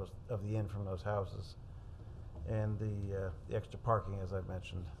of the inn from those houses, and the extra parking, as I've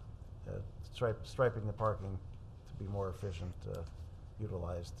mentioned, striping the parking to be more efficient.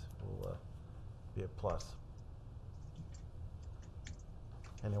 Utilized will be a plus.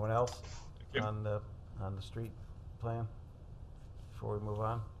 Anyone else on the street plan before we move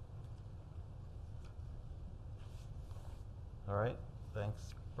on? All right,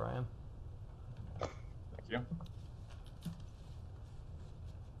 thanks, Brian. Thank you.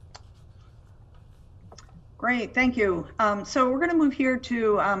 Great, thank you. So we're going to move here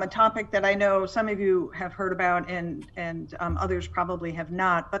to a topic that I know some of you have heard about and others probably have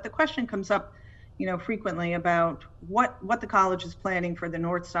not. But the question comes up, frequently about what the college is planning for the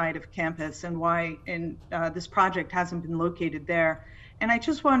north side of campus and why this project hasn't been located there. And I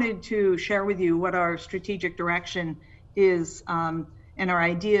just wanted to share with you what our strategic direction is and our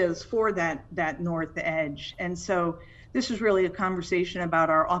ideas for that north edge. And so this is really a conversation about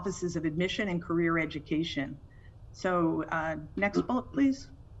our offices of admission and career education. So next bullet, please.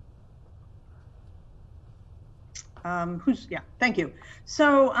 Thank you.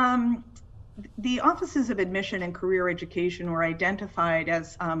 So the offices of admission and career education were identified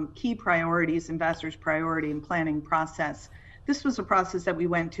as key priorities in Vassar's priority and planning process. This was a process that we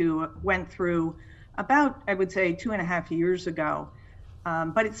went through about, I would say, 2.5 years ago.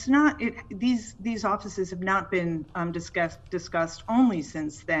 But it's not, these offices have not been discussed only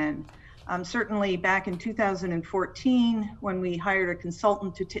since then. Certainly back in 2014, when we hired a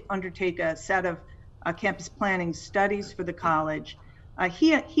consultant to undertake a set of campus planning studies for the college,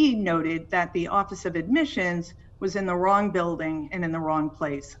 he noted that the Office of Admissions was in the wrong building and in the wrong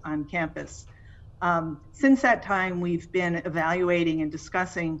place on campus. Since that time, we've been evaluating and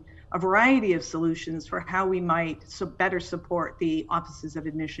discussing a variety of solutions for how we might better support the offices of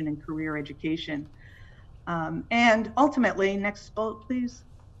admission and career education. And ultimately, next bullet, please.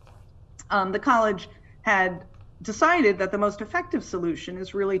 The college had decided that the most effective solution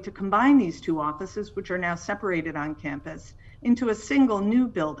is really to combine these two offices, which are now separated on campus, into a single new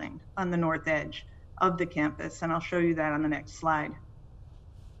building on the north edge of the campus. And I'll show you that on the next slide.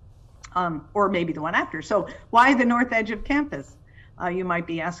 Or maybe the one after. So why the north edge of campus? You might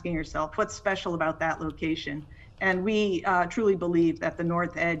be asking yourself, what's special about that location? And we truly believe that the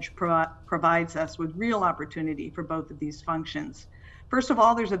north edge provides us with real opportunity for both of these functions. First of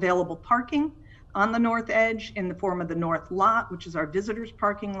all, there's available parking on the north edge in the form of the north lot, which is our visitors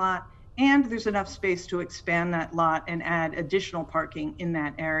parking lot, and there's enough space to expand that lot and add additional parking in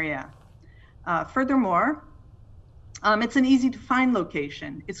that area. Furthermore, it's an easy to find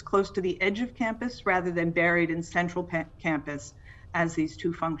location. It's close to the edge of campus rather than buried in central campus, as these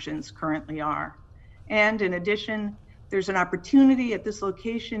two functions currently are. And in addition, there's an opportunity at this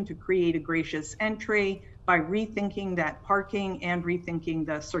location to create a gracious entry by rethinking that parking and rethinking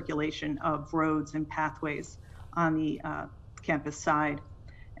the circulation of roads and pathways on the campus side.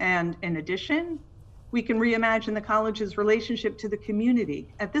 And in addition, we can reimagine the college's relationship to the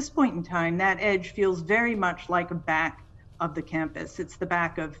community. At this point in time, that edge feels very much like a back of the campus. It's the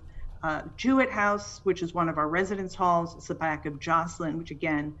back of Jewett House, which is one of our residence halls. It's the back of Jocelyn, which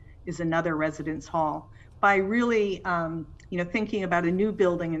again is another residence hall. By really, thinking about a new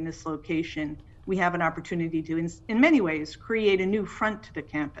building in this location, we have an opportunity to, in many ways, create a new front to the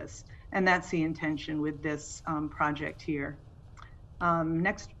campus, and that's the intention with this project here.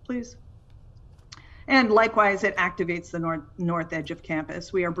 Next, please. And likewise, it activates the north edge of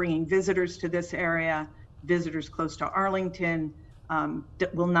campus. We are bringing visitors to this area, visitors close to Arlington.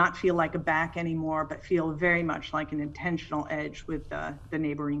 Will not feel like a back anymore, but feel very much like an intentional edge with the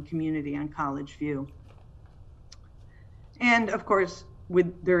neighboring community on College View. And of course,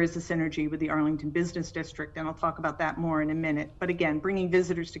 there is a synergy with the Arlington Business District, and I'll talk about that more in a minute. But again, bringing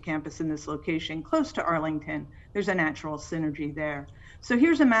visitors to campus in this location close to Arlington, there's a natural synergy there. So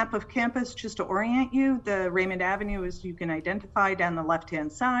here's a map of campus just to orient you. The Raymond Avenue, as you can identify, down the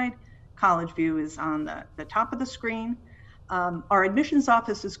left-hand side. College View is on the top of the screen. Our admissions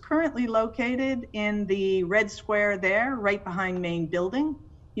office is currently located in the red square there, right behind main building.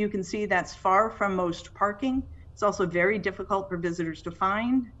 You can see that's far from most parking. It's also very difficult for visitors to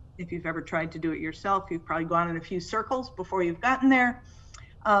find. If you've ever tried to do it yourself, you've probably gone in a few circles before you've gotten there.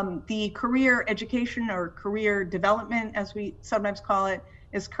 The career education or career development, as we sometimes call it,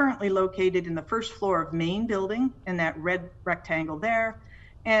 is currently located in the first floor of main building in that red rectangle there.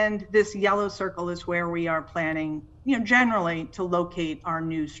 And this yellow circle is where we are planning, generally to locate our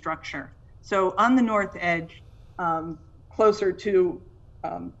new structure. So on the north edge, closer to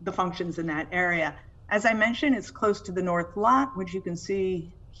the functions in that area. As I mentioned, it's close to the north lot, which you can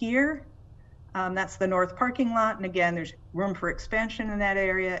see here. That's the north parking lot. And again, there's room for expansion in that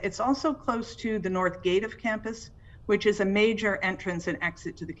area. It's also close to the north gate of campus, which is a major entrance and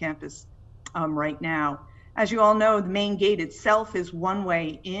exit to the campus right now. As you all know, the main gate itself is one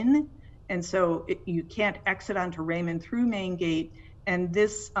way in, and so you can't exit onto Raymond through main gate. And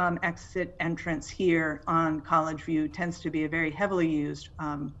this exit entrance here on College View tends to be a very heavily used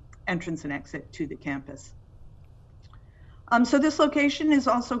entrance and exit to the campus. So this location is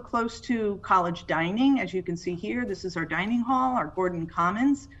also close to college dining. As you can see here, this is our dining hall, our Gordon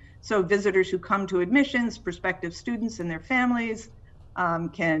Commons. So visitors who come to admissions, prospective students and their families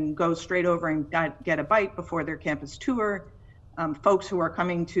can go straight over and get a bite before their campus tour. Folks who are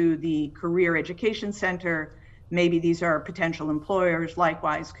coming to the Career Education Center, maybe these are potential employers,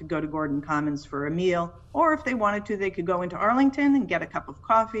 likewise could go to Gordon Commons for a meal, or if they wanted to, they could go into Arlington and get a cup of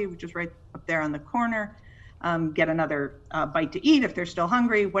coffee, which is right up there on the corner, get another bite to eat if they're still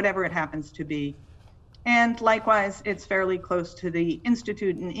hungry, whatever it happens to be. And likewise, it's fairly close to the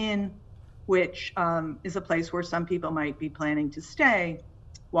Institute and Inn, which is a place where some people might be planning to stay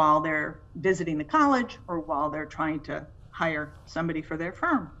while they're visiting the college or while they're trying to hire somebody for their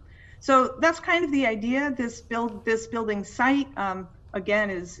firm. So that's kind of the idea. This building site,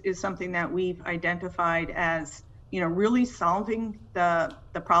 again, is something that we've identified as, really solving the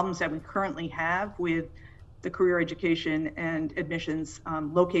problems that we currently have with the career education and admissions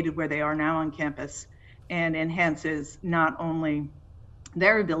located where they are now on campus, and enhances not only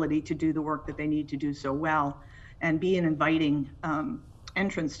their ability to do the work that they need to do so well and be an inviting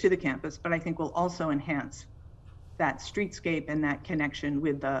entrance to the campus, but I think will also enhance that streetscape and that connection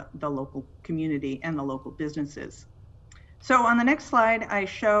with the local community and the local businesses. So on the next slide, I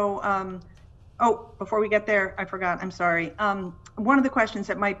show, before we get there, I forgot, I'm sorry. One of the questions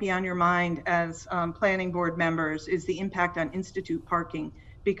that might be on your mind as planning board members is the impact on Institute parking,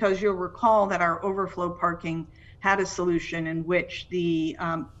 because you'll recall that our overflow parking had a solution in which the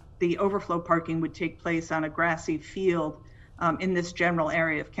overflow parking would take place on a grassy field in this general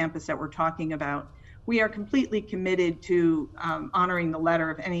area of campus that we're talking about. We are completely committed to honoring the letter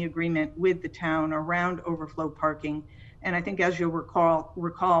of any agreement with the town around overflow parking. And I think, as you'll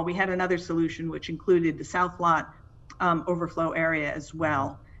recall, we had another solution which included the South Lot overflow area as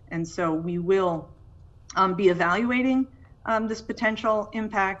well. And so we will be evaluating this potential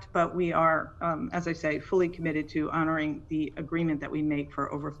impact, but we are, as I say, fully committed to honoring the agreement that we make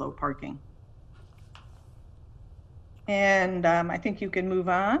for overflow parking. And I think you can move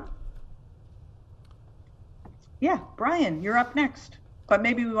on. Yeah, Brian, you're up next, but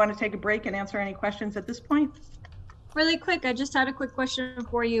maybe we want to take a break and answer any questions at this point. Really quick, I just had a quick question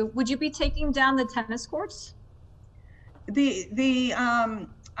for you. Would you be taking down the tennis courts? The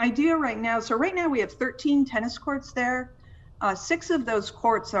idea right now, so right now we have 13 tennis courts there. 6 of those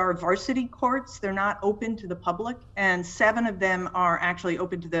courts are varsity courts. They're not open to the public, and 7 of them are actually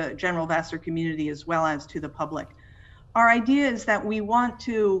open to the general Vassar community as well as to the public. Our idea is that we want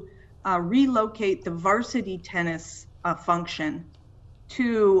to relocate the varsity tennis function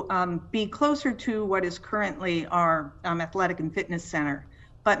to be closer to what is currently our athletic and fitness center,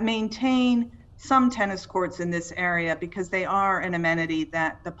 but maintain some tennis courts in this area because they are an amenity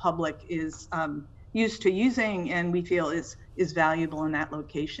that the public is used to using and we feel is valuable in that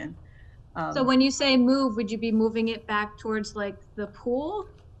location. So when you say move, would you be moving it back towards like the pool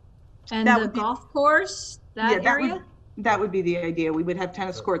and the golf course, that area? That would be the idea. We would have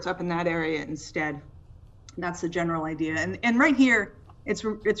tennis courts up in that area instead. That's the general idea. And right here, it's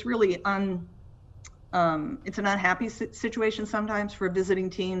really it's an unhappy situation sometimes for visiting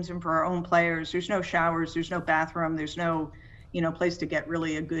teams and for our own players. There's no showers, there's no bathroom, there's no place to get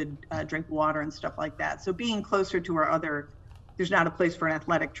really a good drink of water and stuff like that. So being closer to our other, there's not a place for an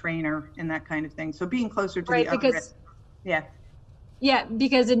athletic trainer and that kind of thing. So being closer to the other, yeah,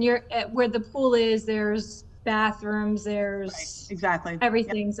 because in where the pool is, there's bathrooms, there's exactly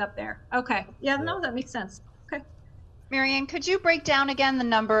everything's up there. Okay, no, that makes sense. Okay, Marianne, could you break down again the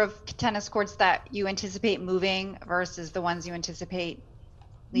number of tennis courts that you anticipate moving versus the ones you anticipate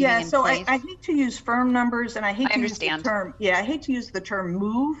leaving in place? I hate to use firm numbers, and I hate to use the term. Yeah, I hate to use the term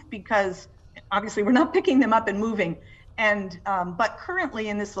move because obviously we're not picking them up and moving. And but currently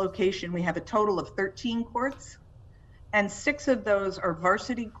in this location we have a total of 13 courts. And 6 of those are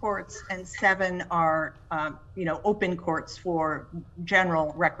varsity courts and 7 are, open courts for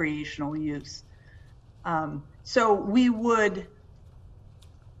general recreational use. So we would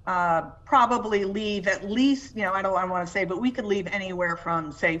probably leave at least, I don't want to say, but we could leave anywhere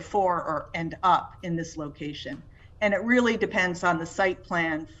from say 4 and up in this location. And it really depends on the site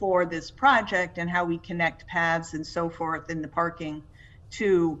plan for this project and how we connect paths and so forth in the parking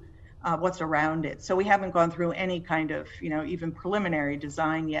to what's around it. So we haven't gone through any kind of, even preliminary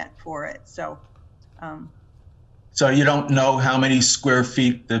design yet for it. So so you don't know how many square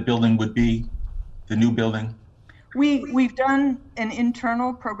feet the building would be, the new building? We've done an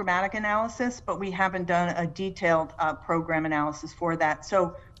internal programmatic analysis, but we haven't done a detailed program analysis for that.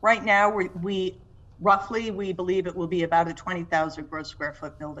 So right now we believe it will be about a 20,000 gross square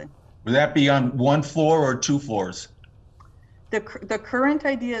foot building. Would that be on 1 floor or 2 floors? The current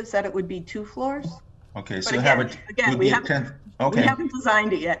idea is that it would be 2 floors. Okay, so we We Okay, haven't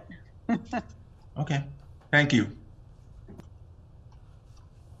designed it yet. okay, thank you.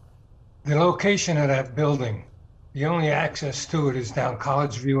 The location of that building, the only access to it is down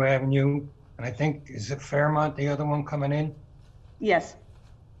College View Avenue, and I think, is it Fairmont, the other one coming in? Yes.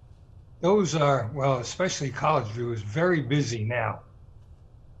 Those are, well, especially College View is very busy now.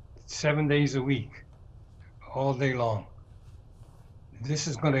 7 days a week, all day long. This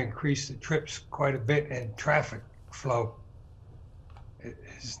is going to increase the trips quite a bit and traffic flow.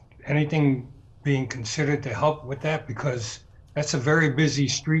 Is anything being considered to help with that? Because that's a very busy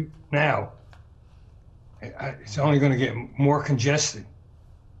street now. It's only going to get more congested.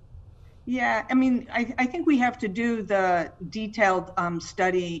 Yeah, I mean, I think we have to do the detailed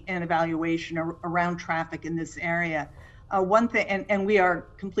study and evaluation around traffic in this area. One thing, and we are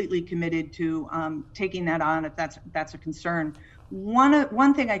completely committed to taking that on if that's a concern.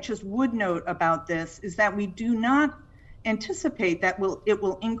 One thing I just would note about this is that we do not anticipate that it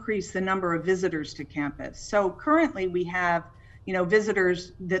will increase the number of visitors to campus. So currently we have,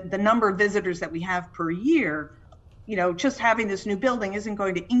 visitors, the number of visitors that we have per year, just having this new building isn't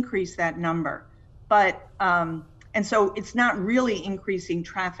going to increase that number. But, and so it's not really increasing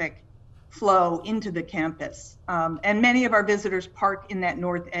traffic flow into the campus. And many of our visitors park in that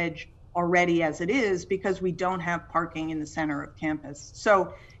north edge already as it is because we don't have parking in the center of campus.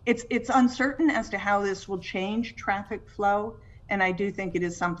 So it's uncertain as to how this will change traffic flow. And I do think it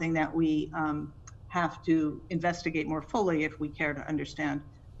is something that we have to investigate more fully if we care to understand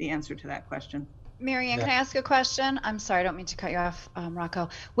the answer to that question. Marianne, can I ask a question? I'm sorry, I don't mean to cut you off, Rocco.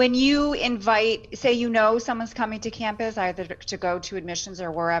 When you invite, say someone's coming to campus, either to go to admissions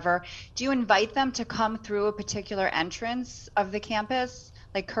or wherever, do you invite them to come through a particular entrance of the campus?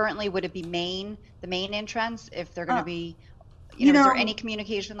 Like currently, would it be the main entrance if they're going to be, is there any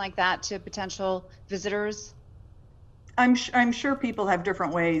communication like that to potential visitors? I'm sure people have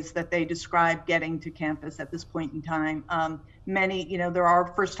different ways that they describe getting to campus at this point in time. Many, there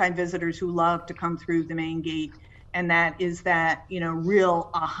are first-time visitors who love to come through the main gate, and that is that,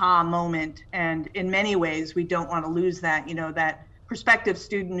 real aha moment. And in many ways, we don't want to lose that, that prospective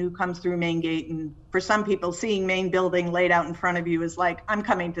student who comes through main gate. And for some people, seeing main building laid out in front of you is like, I'm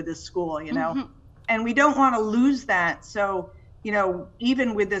coming to this school, Mm-hmm. And we don't want to lose that. So,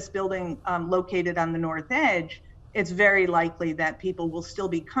 even with this building located on the north edge, it's very likely that people will still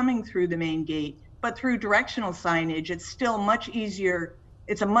be coming through the main gate, but through directional signage, it's still much easier.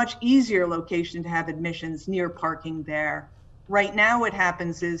 It's a much easier location to have admissions near parking there. Right now, what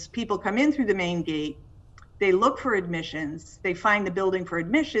happens is people come in through the main gate, they look for admissions, they find the building for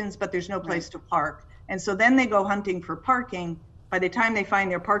admissions, but there's no place to park. And so then they go hunting for parking. By the time they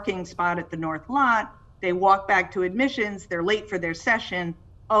find their parking spot at the north lot, they walk back to admissions, they're late for their session.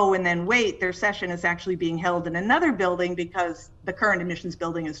 Oh, and then wait, their session is actually being held in another building because the current admissions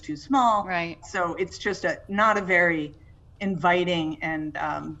building is too small. Right. So it's just not a very inviting and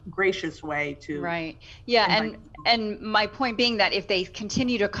gracious way to. Right. Yeah. And my point being that if they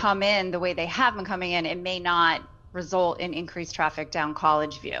continue to come in the way they have been coming in, it may not result in increased traffic down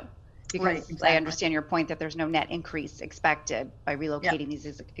College View. Because Right, exactly. I understand your point that there's no net increase expected by relocating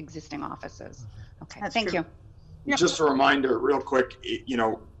these existing offices. Okay. That's Thank true. you. Yep. Just a reminder real quick,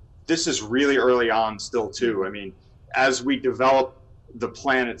 this is really early on still too. I mean, as we develop the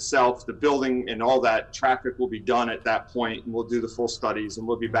plan itself, the building and all that, traffic will be done at that point, and we'll do the full studies, and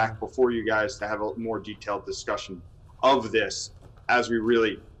we'll be back before you guys to have a more detailed discussion of this as we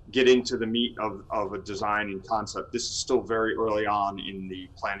really get into the meat of a design and concept. This is still very early on in the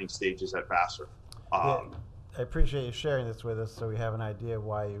planning stages at Vassar. I appreciate you sharing this with us so we have an idea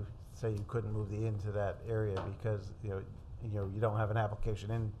why you say you couldn't move the into that area, because you don't have an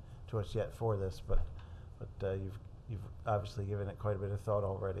application in to us yet for this, but you've obviously given it quite a bit of thought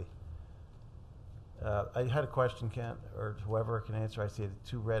already. I had a question, Kent, or whoever can answer. I see the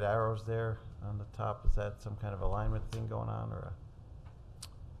 2 red arrows there on the top. Is that some kind of alignment thing going on, or?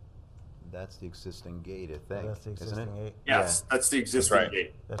 That's the existing gate, I think. That's the isn't existing it? gate. Yes, that's the existing right.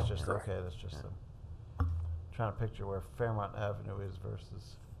 gate. That's just Correct. okay. That's just trying to picture where Fairmont Avenue is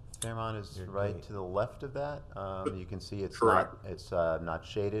versus. Fairmont is Your right gate. to the left of that. You can see it's Correct. not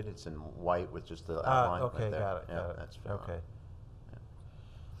shaded. It's in white with just the outline Okay, right there. got it. Yeah, got it. that's Fairmont. Okay.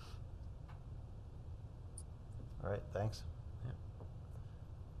 All right, thanks.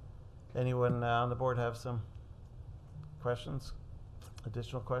 Anyone on the board have some questions,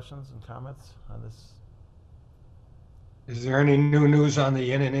 additional questions and comments on this? Is there any new news on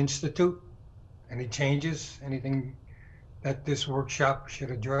the Innan Institute? Any changes? Anything that this workshop should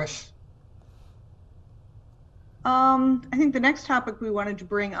address? I think the next topic we wanted to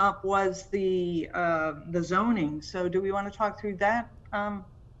bring up was the zoning. So do we want to talk through that,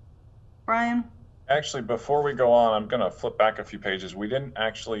 Brian? Actually, before we go on, I'm going to flip back a few pages. We didn't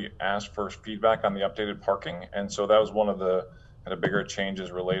actually ask for feedback on the updated parking, and so that was one of the kind of bigger changes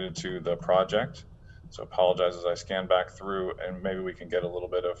related to the project. So apologize as I scan back through, and maybe we can get a little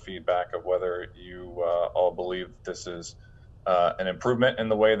bit of feedback of whether you all believe this is an improvement in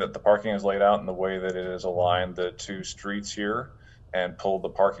the way that the parking is laid out and the way that it is aligned the two streets here and pulled the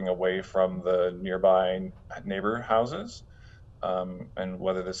parking away from the nearby neighbor houses. And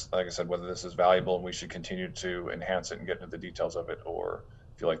whether this, like I said, whether this is valuable and we should continue to enhance it and get into the details of it, or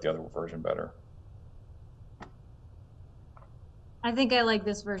if you like the other version better. I think I like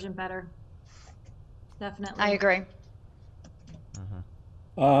this version better. Definitely. I agree.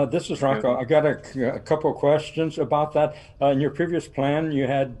 This is Rocco. I got a couple of questions about that. In your previous plan, you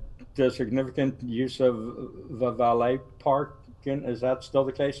had the significant use of the valet parking. Is that still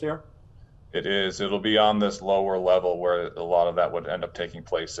the case here? It is. It'll be on this lower level where a lot of that would end up taking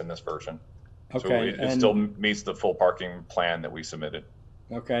place in this version. Okay. So it still meets the full parking plan that we submitted.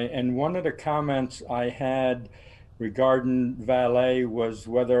 Okay. And one of the comments I had regarding valet was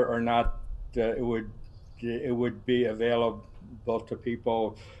whether or not it would be available to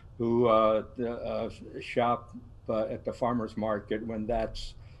people who shop at the farmer's market when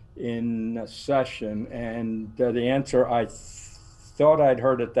that's in session. And the answer I thought I'd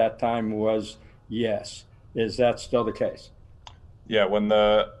heard at that time was yes. Is that still the case? Yeah, when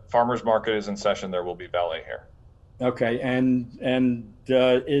the farmer's market is in session, there will be valet here. Okay, and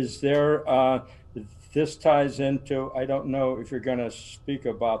is there, this ties into, I don't know if you're going to speak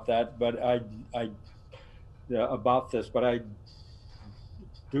about that, but about this, but I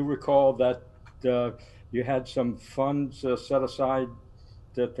do recall that you had some funds set aside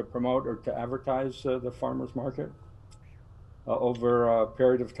to promote or to advertise the farmer's market over a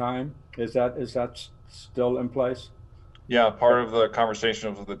period of time. Is that still in place? Yeah, part of the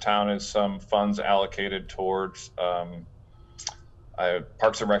conversation with the town is some funds allocated towards Parks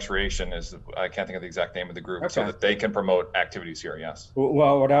and Recreation. I can't think of the exact name of the group, so that they can promote activities here. Yes.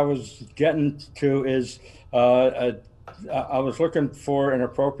 Well, what I was getting to is I was looking for an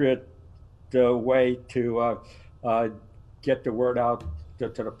appropriate way to get the word out to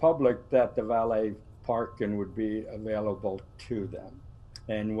the public that the valet parking would be available to them,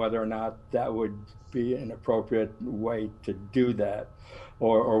 and whether or not that would be an appropriate way to do that,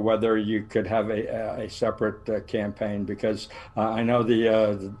 or whether you could have a separate campaign, because I know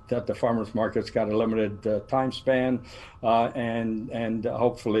that the farmers market's got a limited time span, and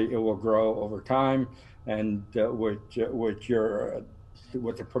hopefully it will grow over time, and with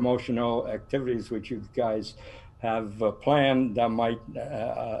the promotional activities which you guys have planned, that might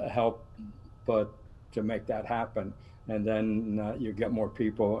help, but to make that happen, and then you get more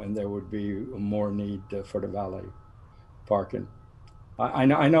people, and there would be more need for the valet parking. I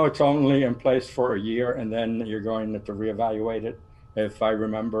know it's only in place for a year, and then you're going to reevaluate it, if I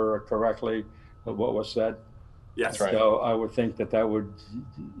remember correctly what was said. Yes, right. So I would think that would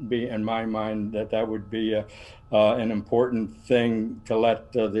be, in my mind, that would be an important thing to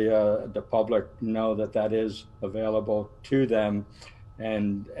let the public know that is available to them,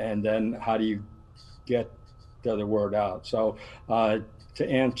 and then how do you get the word out? So to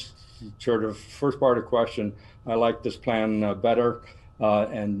answer sort of first part of the question, I like this plan better,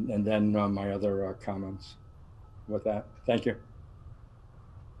 and then my other comments with that. Thank you.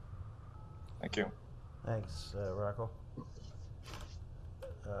 Thank you. Thanks, Rocco.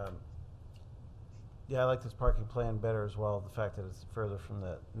 Yeah, I like this parking plan better as well. The fact that it's further from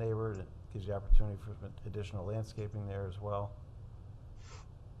the neighbor, it gives you opportunity for additional landscaping there as well.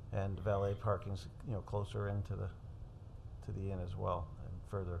 And valet parking's, closer into the inn as well, and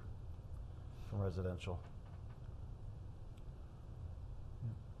further from residential.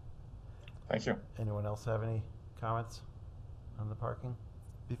 Thank you. Anyone else have any comments on the parking?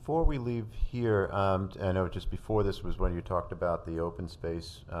 Before we leave here, I know just before this was when you talked about the open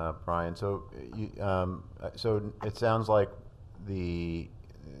space, Brian. So, so it sounds like the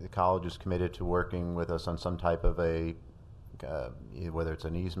college is committed to working with us on some type of whether it's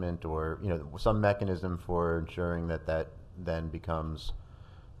an easement or some mechanism for ensuring that then becomes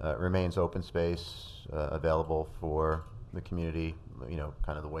remains open space available for the community,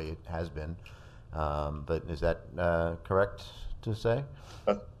 kind of the way it has been. But is that correct to say?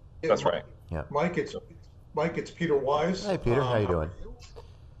 That's right. Yeah. Mike, it's Peter Wise. Hey, Peter, how you doing?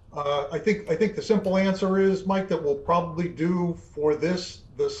 I think the simple answer is, Mike, that we'll probably do for this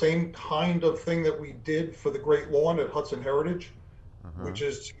the same kind of thing that we did for the Great Lawn at Hudson Heritage, which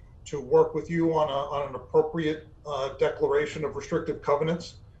is to work with you on an appropriate declaration of restrictive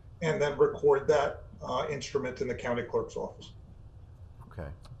covenants, and then record that instrument in the county clerk's office. Okay,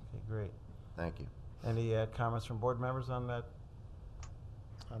 Okay, great. thank you. Any comments from board members on that,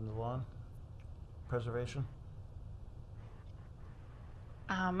 on the lawn preservation?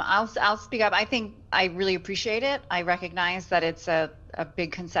 I'll speak up. I think I really appreciate it. I recognize that it's a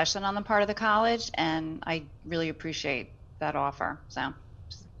big concession on the part of the college, and I really appreciate that offer. So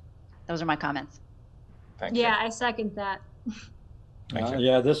those are my comments. Thank you. Yeah, I second that. Thank you.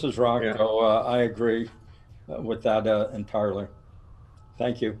 Yeah, this is Rocco. I agree with that entirely.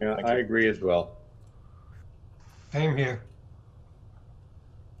 Thank you. Yeah, I agree as well. Same here.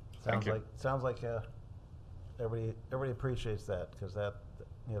 Thank you. Sounds like everybody appreciates that, because that,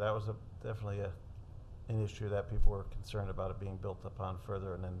 you know, that was definitely an issue that people were concerned about, it being built upon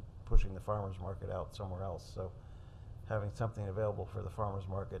further and then pushing the farmers market out somewhere else. So having something available for the farmers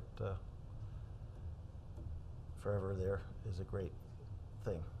market forever there is a great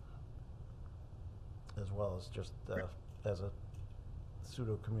thing, as well as just as a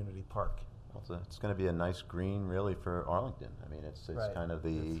pseudo community park. Also, it's going to be a nice green, really, for Arlington. I mean, it's Right. kind of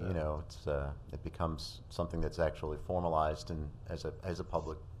the, It's, you know, it becomes something that's actually formalized and as a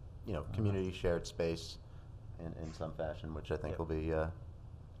public, you know, community shared space in some fashion, which I think Yep. will be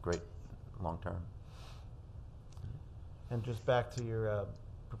great long term. And just back to your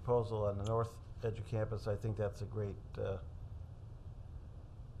proposal on the North Edge of campus, I think that's a great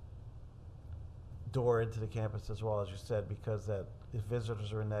door into the campus as well, as you said, because that if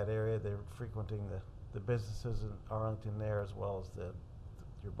visitors are in that area, they're frequenting the businesses in Arlington there, as well as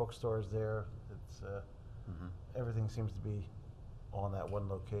your bookstores there. It's everything seems to be on that one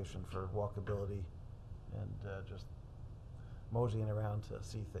location for walkability and just moseying around to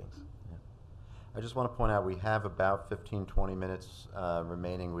see things. Yeah. I just want to point out we have about 15-20 minutes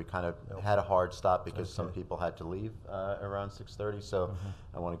remaining. We kind of had a hard stop because some people had to leave around 6:30, so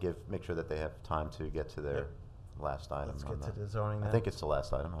I want to make sure that they have time to get to their last item. Let's on get to that. the zoning I now. think it's the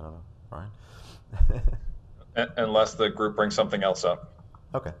last item. I don't know, Brian. Unless the group brings something else up.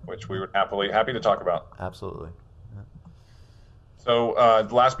 Okay. Which we would happy to talk about. Absolutely. So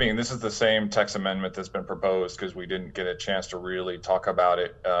the last meeting, this is the same text amendment that's been proposed because we didn't get a chance to really talk about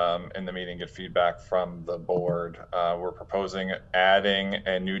it in the meeting, get feedback from the board. We're proposing adding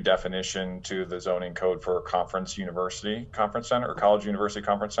a new definition to the zoning code for conference university conference center or college university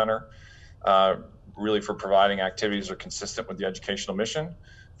conference center, really for providing activities that are consistent with the educational mission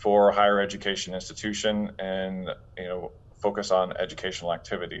for a higher education institution and, you know, focus on educational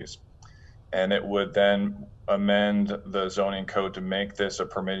activities. And it would then amend the zoning code to make this a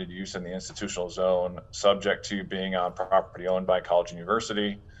permitted use in the institutional zone, subject to being on property owned by college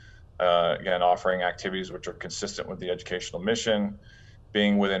university. Again, offering activities which are consistent with the educational mission,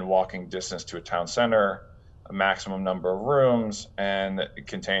 being within walking distance to a town center, a maximum number of rooms, and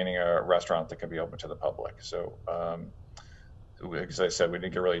containing a restaurant that can be open to the public. So, as I said, we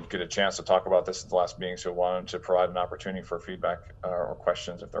didn't really get a chance to talk about this at the last meeting, so we wanted to provide an opportunity for feedback or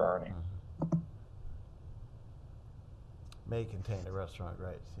questions if there are any. May contain a restaurant,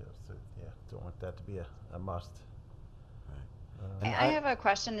 right? So, yeah, don't want that to be a must. I have a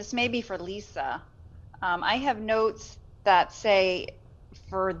question. This may be for Lisa. I have notes that say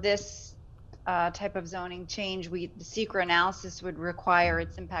for this type of zoning change, the secret analysis would require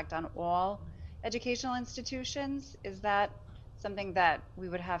its impact on all educational institutions. Is that something that we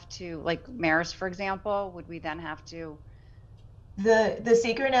would have to, like Marist, for example, would we then have to? The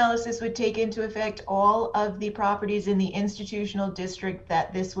seeker analysis would take into effect all of the properties in the institutional district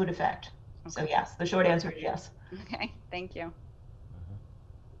that this would affect. Okay. So yes, the short answer is yes. Okay, thank you.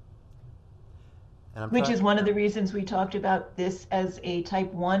 Which is one of the reasons we talked about this as a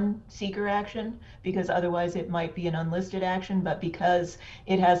type 1 seeker action, because otherwise it might be an unlisted action, but because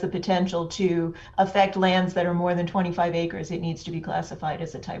it has the potential to affect lands that are more than 25 acres, it needs to be classified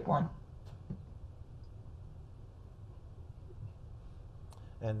as a type 1.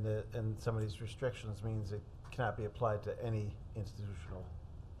 And some of these restrictions means it cannot be applied to any institutional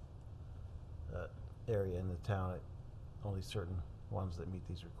area in the town, only certain ones that meet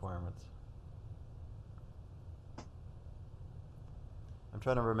these requirements. I'm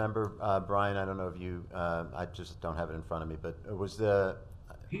trying to remember, Brian, I don't know if you, I just don't have it in front of me, but it was the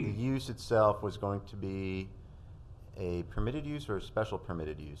use itself was going to be a permitted use or a special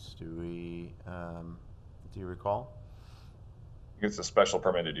permitted use? Do you recall? It's a special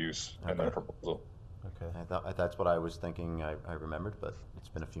permitted use in the proposal. Okay. I thought that's what I was thinking. I remembered, but it's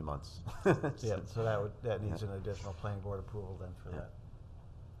been a few months. Yeah, so that needs an additional planning board approval then for that.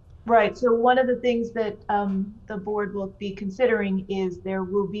 Right. So one of the things that the board will be considering is there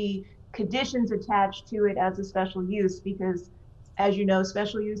will be conditions attached to it as a special use because, as you know,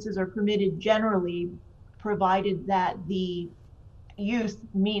 special uses are permitted generally, provided that the use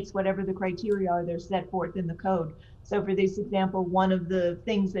meets whatever the criteria are they're set forth in the code. So for this example, one of the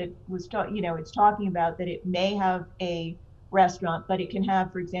things that was it's talking about that it may have a restaurant, but it can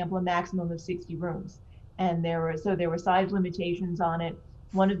have, for example, a maximum of 60 rooms. And there were size limitations on it.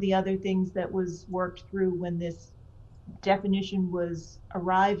 One of the other things that was worked through when this definition was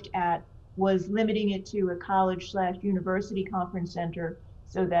arrived at was limiting it to a college/university conference center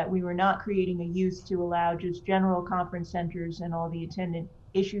so that we were not creating a use to allow just general conference centers and all the attendant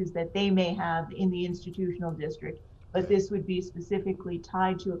issues that they may have in the institutional district, but this would be specifically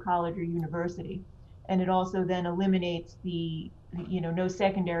tied to a college or university. And it also then eliminates the, no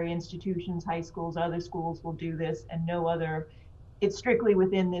secondary institutions, high schools, other schools will do this, and no other, it's strictly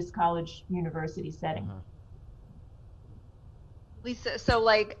within this college university setting. Lisa, so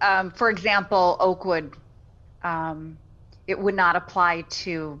like, for example, Oakwood, it would not apply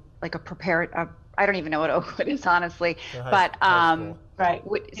to like I don't even know what Oakwood is, honestly, but right.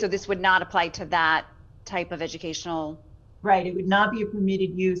 So this would not apply to that type of educational. Right, it would not be a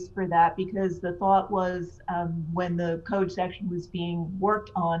permitted use for that because the thought was when the code section was being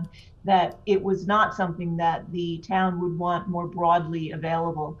worked on that it was not something that the town would want more broadly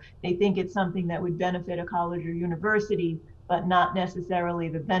available. They think it's something that would benefit a college or university, but not necessarily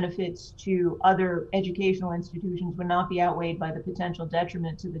the benefits to other educational institutions would not be outweighed by the potential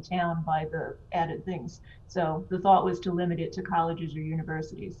detriment to the town by the added things. So the thought was to limit it to colleges or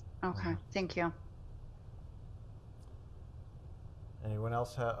universities. Okay, thank you. Anyone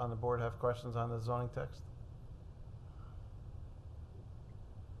else on the board have questions on the zoning text?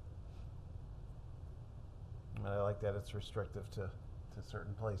 I like that it's restrictive to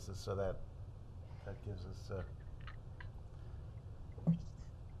certain places, so that gives us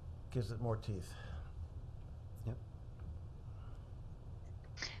gives it more teeth. Yep.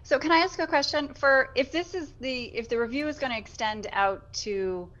 So can I ask a question? If the review is going to extend out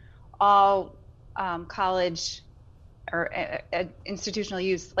to all college or institutional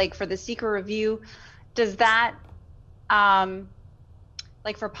use, like for the seeker review, does that,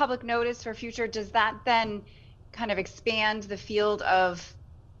 like for public notice for future, does that then kind of expand the field of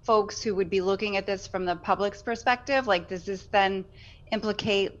folks who would be looking at this from the public's perspective? Like, does this then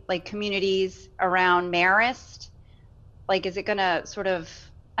implicate like communities around Marist? Like, is it going to sort of,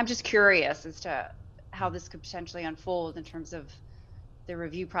 I'm just curious as to how this could potentially unfold in terms of the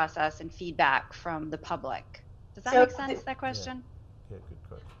review process and feedback from the public. Does that make sense, that question? Yeah, good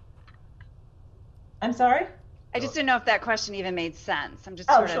question. I'm sorry? I just didn't know if that question even made sense. I'm just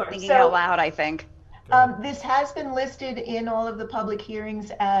sort of thinking out loud, I think. This has been listed in all of the public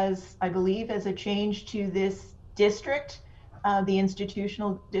hearings as, I believe, as a change to this district, the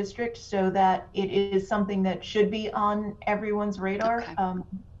institutional district, so that it is something that should be on everyone's radar. Okay.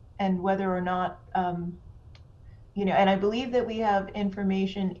 And whether or not, and I believe that we have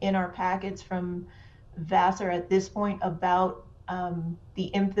information in our packets from Vassar at this point about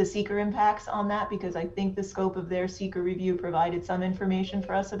the seeker impacts on that, because I think the scope of their seeker review provided some information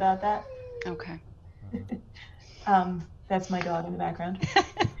for us about that. Okay. That's my dog in the background.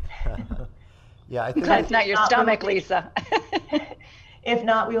 Yeah, I think that's not your stomach, Lisa. If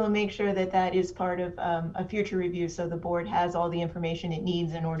not, we will make sure that that is part of a future review, so the board has all the information it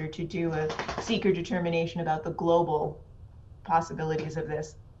needs in order to do a seeker determination about the global possibilities of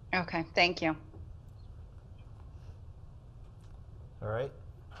this. Okay, thank you. All right.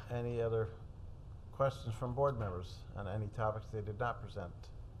 Any other questions from board members on any topics they did not present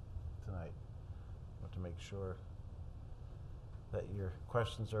tonight? I want to make sure that your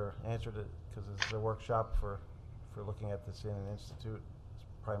questions are answered, because this is a workshop for looking at this in an institute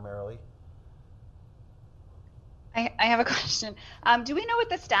primarily. I have a question. Do we know what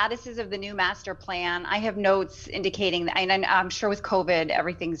the status is of the new master plan? I have notes indicating that, and I'm sure with COVID,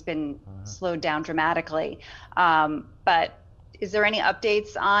 everything's been slowed down dramatically. But is there any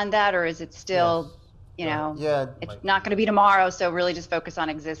updates on that, or is it still, it's not going to be tomorrow, so really just focus on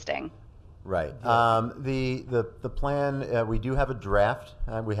existing? Right. The plan, we do have a draft.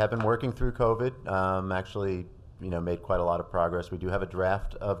 We have been working through COVID. Actually, made quite a lot of progress. We do have a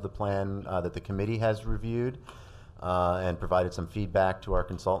draft of the plan that the committee has reviewed and provided some feedback to our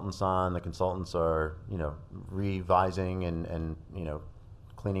consultants on. The consultants are, revising and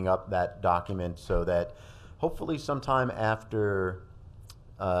cleaning up that document so that hopefully sometime after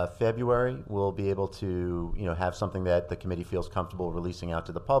February, we'll be able to, have something that the committee feels comfortable releasing out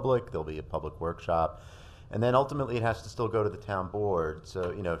to the public. There'll be a public workshop, And then ultimately it has to still go to the town board,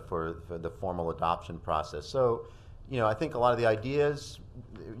 so, you know, for the formal adoption process. So, you know, I think a lot of the ideas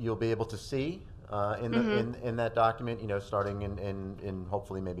you'll be able to see in that document, you know, starting in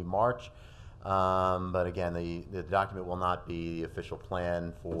hopefully maybe March. But again, the document will not be the official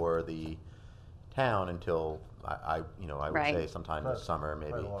plan for the town until I would say sometime this summer,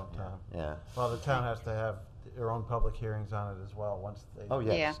 maybe. Quite a long time. Yeah. Well, the town has to have their own public hearings on it as well, once they. Oh,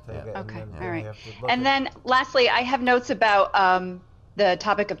 yes. take it, Okay, and then all right. they have to look And at- then lastly, I have notes about the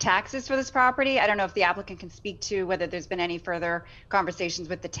topic of taxes for this property. I don't know if the applicant can speak to whether there's been any further conversations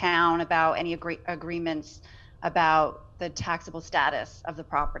with the town about any agreements about the taxable status of the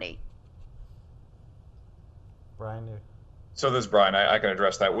property. Brian, you. So this is Brian, I can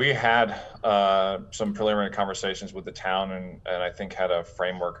address that. We had some preliminary conversations with the town and I think had a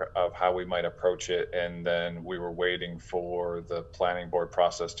framework of how we might approach it. And then we were waiting for the planning board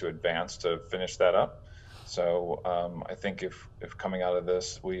process to advance to finish that up. So I think if coming out of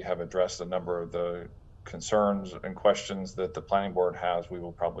this, we have addressed a number of the concerns and questions that the planning board has, we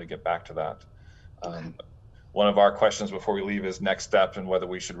will probably get back to that. One of our questions before we leave is next step and whether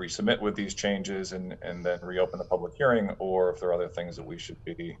we should resubmit with these changes and then reopen the public hearing, or if there are other things that we should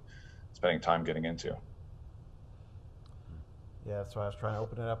be spending time getting into. Yeah, that's why I was trying to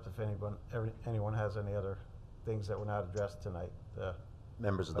open it up if anyone has any other things that were not addressed tonight.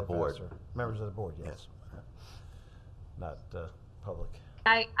 Members of the by board. Vassar. Members of the board, yes. Not public.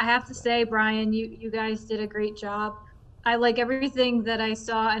 I have to say, Brian, you guys did a great job. I like everything that I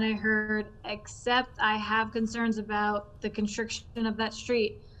saw and I heard, except I have concerns about the construction of that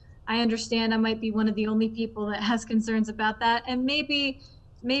street. I understand I might be one of the only people that has concerns about that, and maybe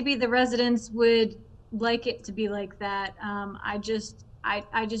the residents would like it to be like that. I just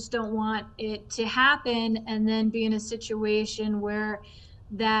don't want it to happen and then be in a situation where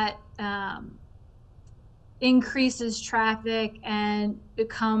that increases traffic and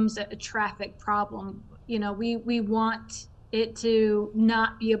becomes a traffic problem. You know, we want it to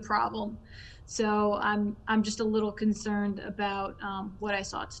not be a problem. So I'm just a little concerned about what I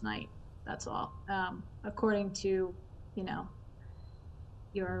saw tonight. That's all. According to, you know,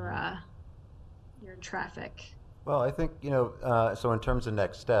 your traffic. Well, I think, you know, so in terms of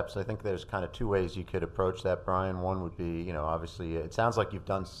next steps, I think there's kind of two ways you could approach that, Brian. One would be, you know, obviously it sounds like you've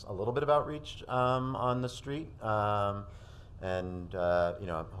done a little bit of outreach on the street. And, you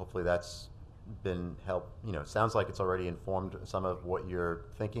know, hopefully that's been you know, it sounds like it's already informed some of what your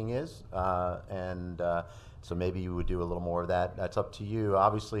thinking is. So maybe you would do a little more of that. That's up to you.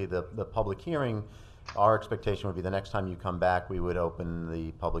 Obviously, the public hearing, our expectation would be the next time you come back, we would open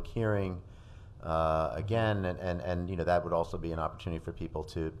the public hearing again, and you know, that would also be an opportunity for people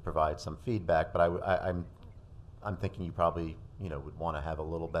to provide some feedback. But I'm thinking you probably, you know, would want to have a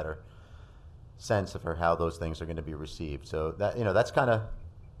little better sense of how those things are going to be received. So that, you know, that's kind of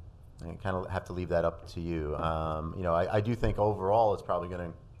have to leave that up to you. You know, I do think overall it's probably going to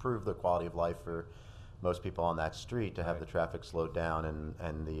improve the quality of life for most people on that street to have the traffic slowed down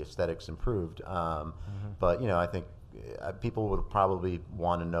and the aesthetics improved. But, you know, I think people would probably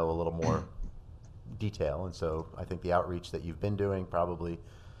want to know a little more detail. And so I think the outreach that you've been doing probably,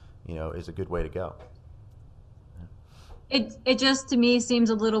 you know, is a good way to go. It just, to me,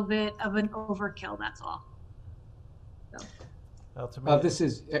 seems a little bit of an overkill, that's all. So. This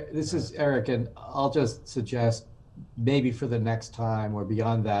is Eric, and I'll just suggest maybe for the next time or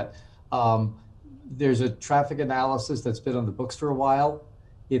beyond that, there's a traffic analysis that's been on the books for a while.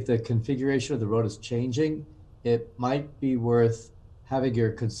 If the configuration of the road is changing, it might be worth having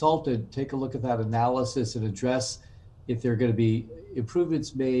your consultant take a look at that analysis and address if there are going to be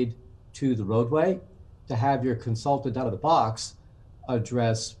improvements made to the roadway, to have your consultant out of the box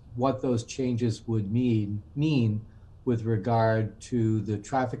address what those changes would mean with regard to the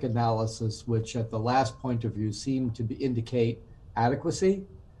traffic analysis, which at the last point of view seemed to indicate adequacy,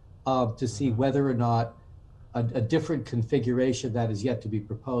 to see whether or not a different configuration that is yet to be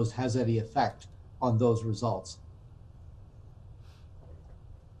proposed has any effect on those results.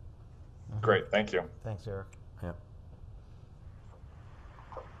 Great, thank you. Thanks, Eric. Yeah.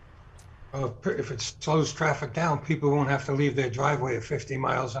 Well, if it slows traffic down, people won't have to leave their driveway at 50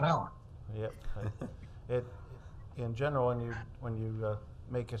 miles an hour. Yep. In general, when you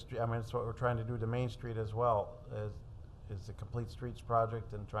make a street, I mean, it's what we're trying to do to Main Street as well, is the Complete Streets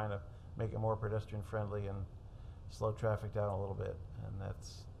project and trying to make it more pedestrian friendly and slow traffic down a little bit. And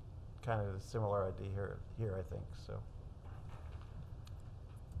that's kind of a similar idea here, I think. So,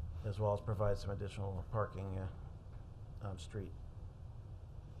 as well as provide some additional parking on street.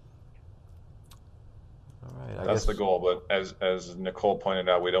 All right. That's the goal, but as Nicole pointed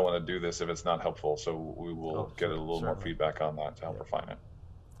out, we don't want to do this if it's not helpful, so we will get a little more feedback on that to help refine it.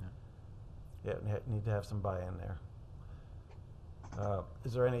 Yeah, need to have some buy-in there.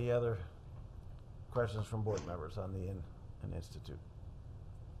 Is there any other questions from board members on the Inn Institute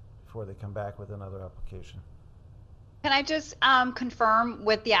before they come back with another application? Can I just confirm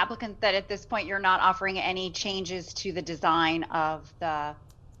with the applicant that at this point you're not offering any changes to the design of the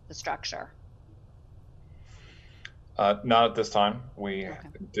structure? Not at this time. We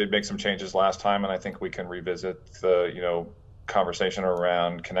did make some changes last time, and I think we can revisit the conversation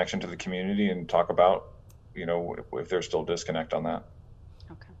around connection to the community and talk about if there's still disconnect on that.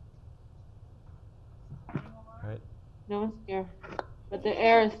 Okay. All right. No one's here, but the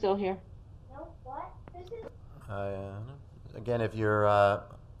air is still here. Again, if you're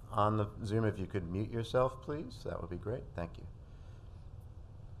on the Zoom, if you could mute yourself, please, that would be great. Thank you.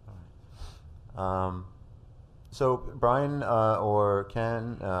 All right. So, Brian or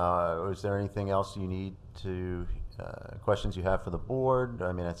Ken, is there anything else you need to, questions you have for the board?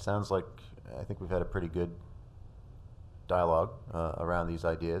 I mean, it sounds like, I think we've had a pretty good dialogue around these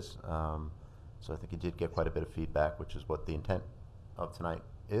ideas. So I think you did get quite a bit of feedback, which is what the intent of tonight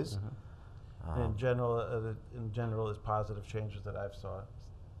is. Mm-hmm. In general, is positive changes that I've saw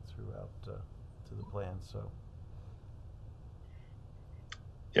throughout to the plan. So.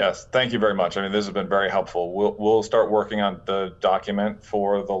 Yes, thank you very much. I mean, this has been very helpful. We'll start working on the document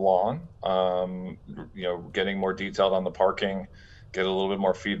for the lawn. Getting more detailed on the parking, get a little bit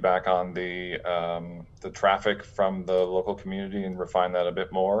more feedback on the traffic from the local community, and refine that a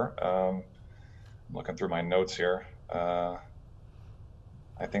bit more. I'm looking through my notes here.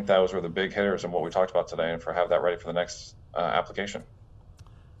 I think those were the big hitters and what we talked about today, and have that ready for the next application.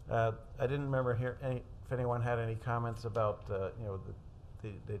 I didn't remember if anyone had any comments about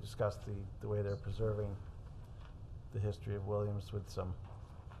they discussed the way they're preserving the history of Williams with some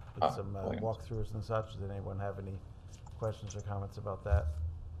walkthroughs and such. Did anyone have any questions or comments about that?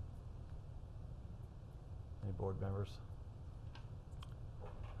 Any board members?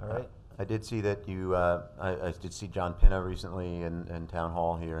 All right. I did see that you, I did see John Pinna recently in Town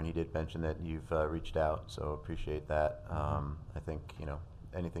Hall here, and he did mention that you've reached out, so appreciate that. I think,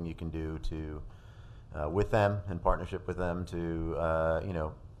 anything you can do to, with them, in partnership with them to,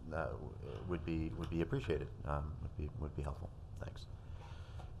 would be appreciated, would be helpful. Thanks.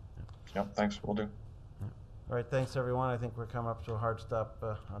 Yeah, thanks, we'll do. All right, thanks everyone. I think we're coming up to a hard stop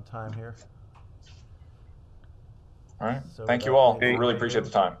on time here. All right, so thank you all. We really appreciate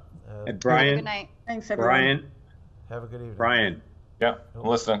the time. And Brian. Good night. Thanks, everyone. Brian. Have a good evening. Brian. Yeah, I'm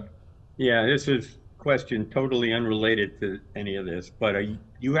listening. Yeah, this is a question totally unrelated to any of this, but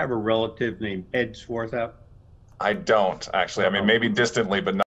you have a relative named Ed Swarthout? I don't, actually. I mean, maybe distantly, but not.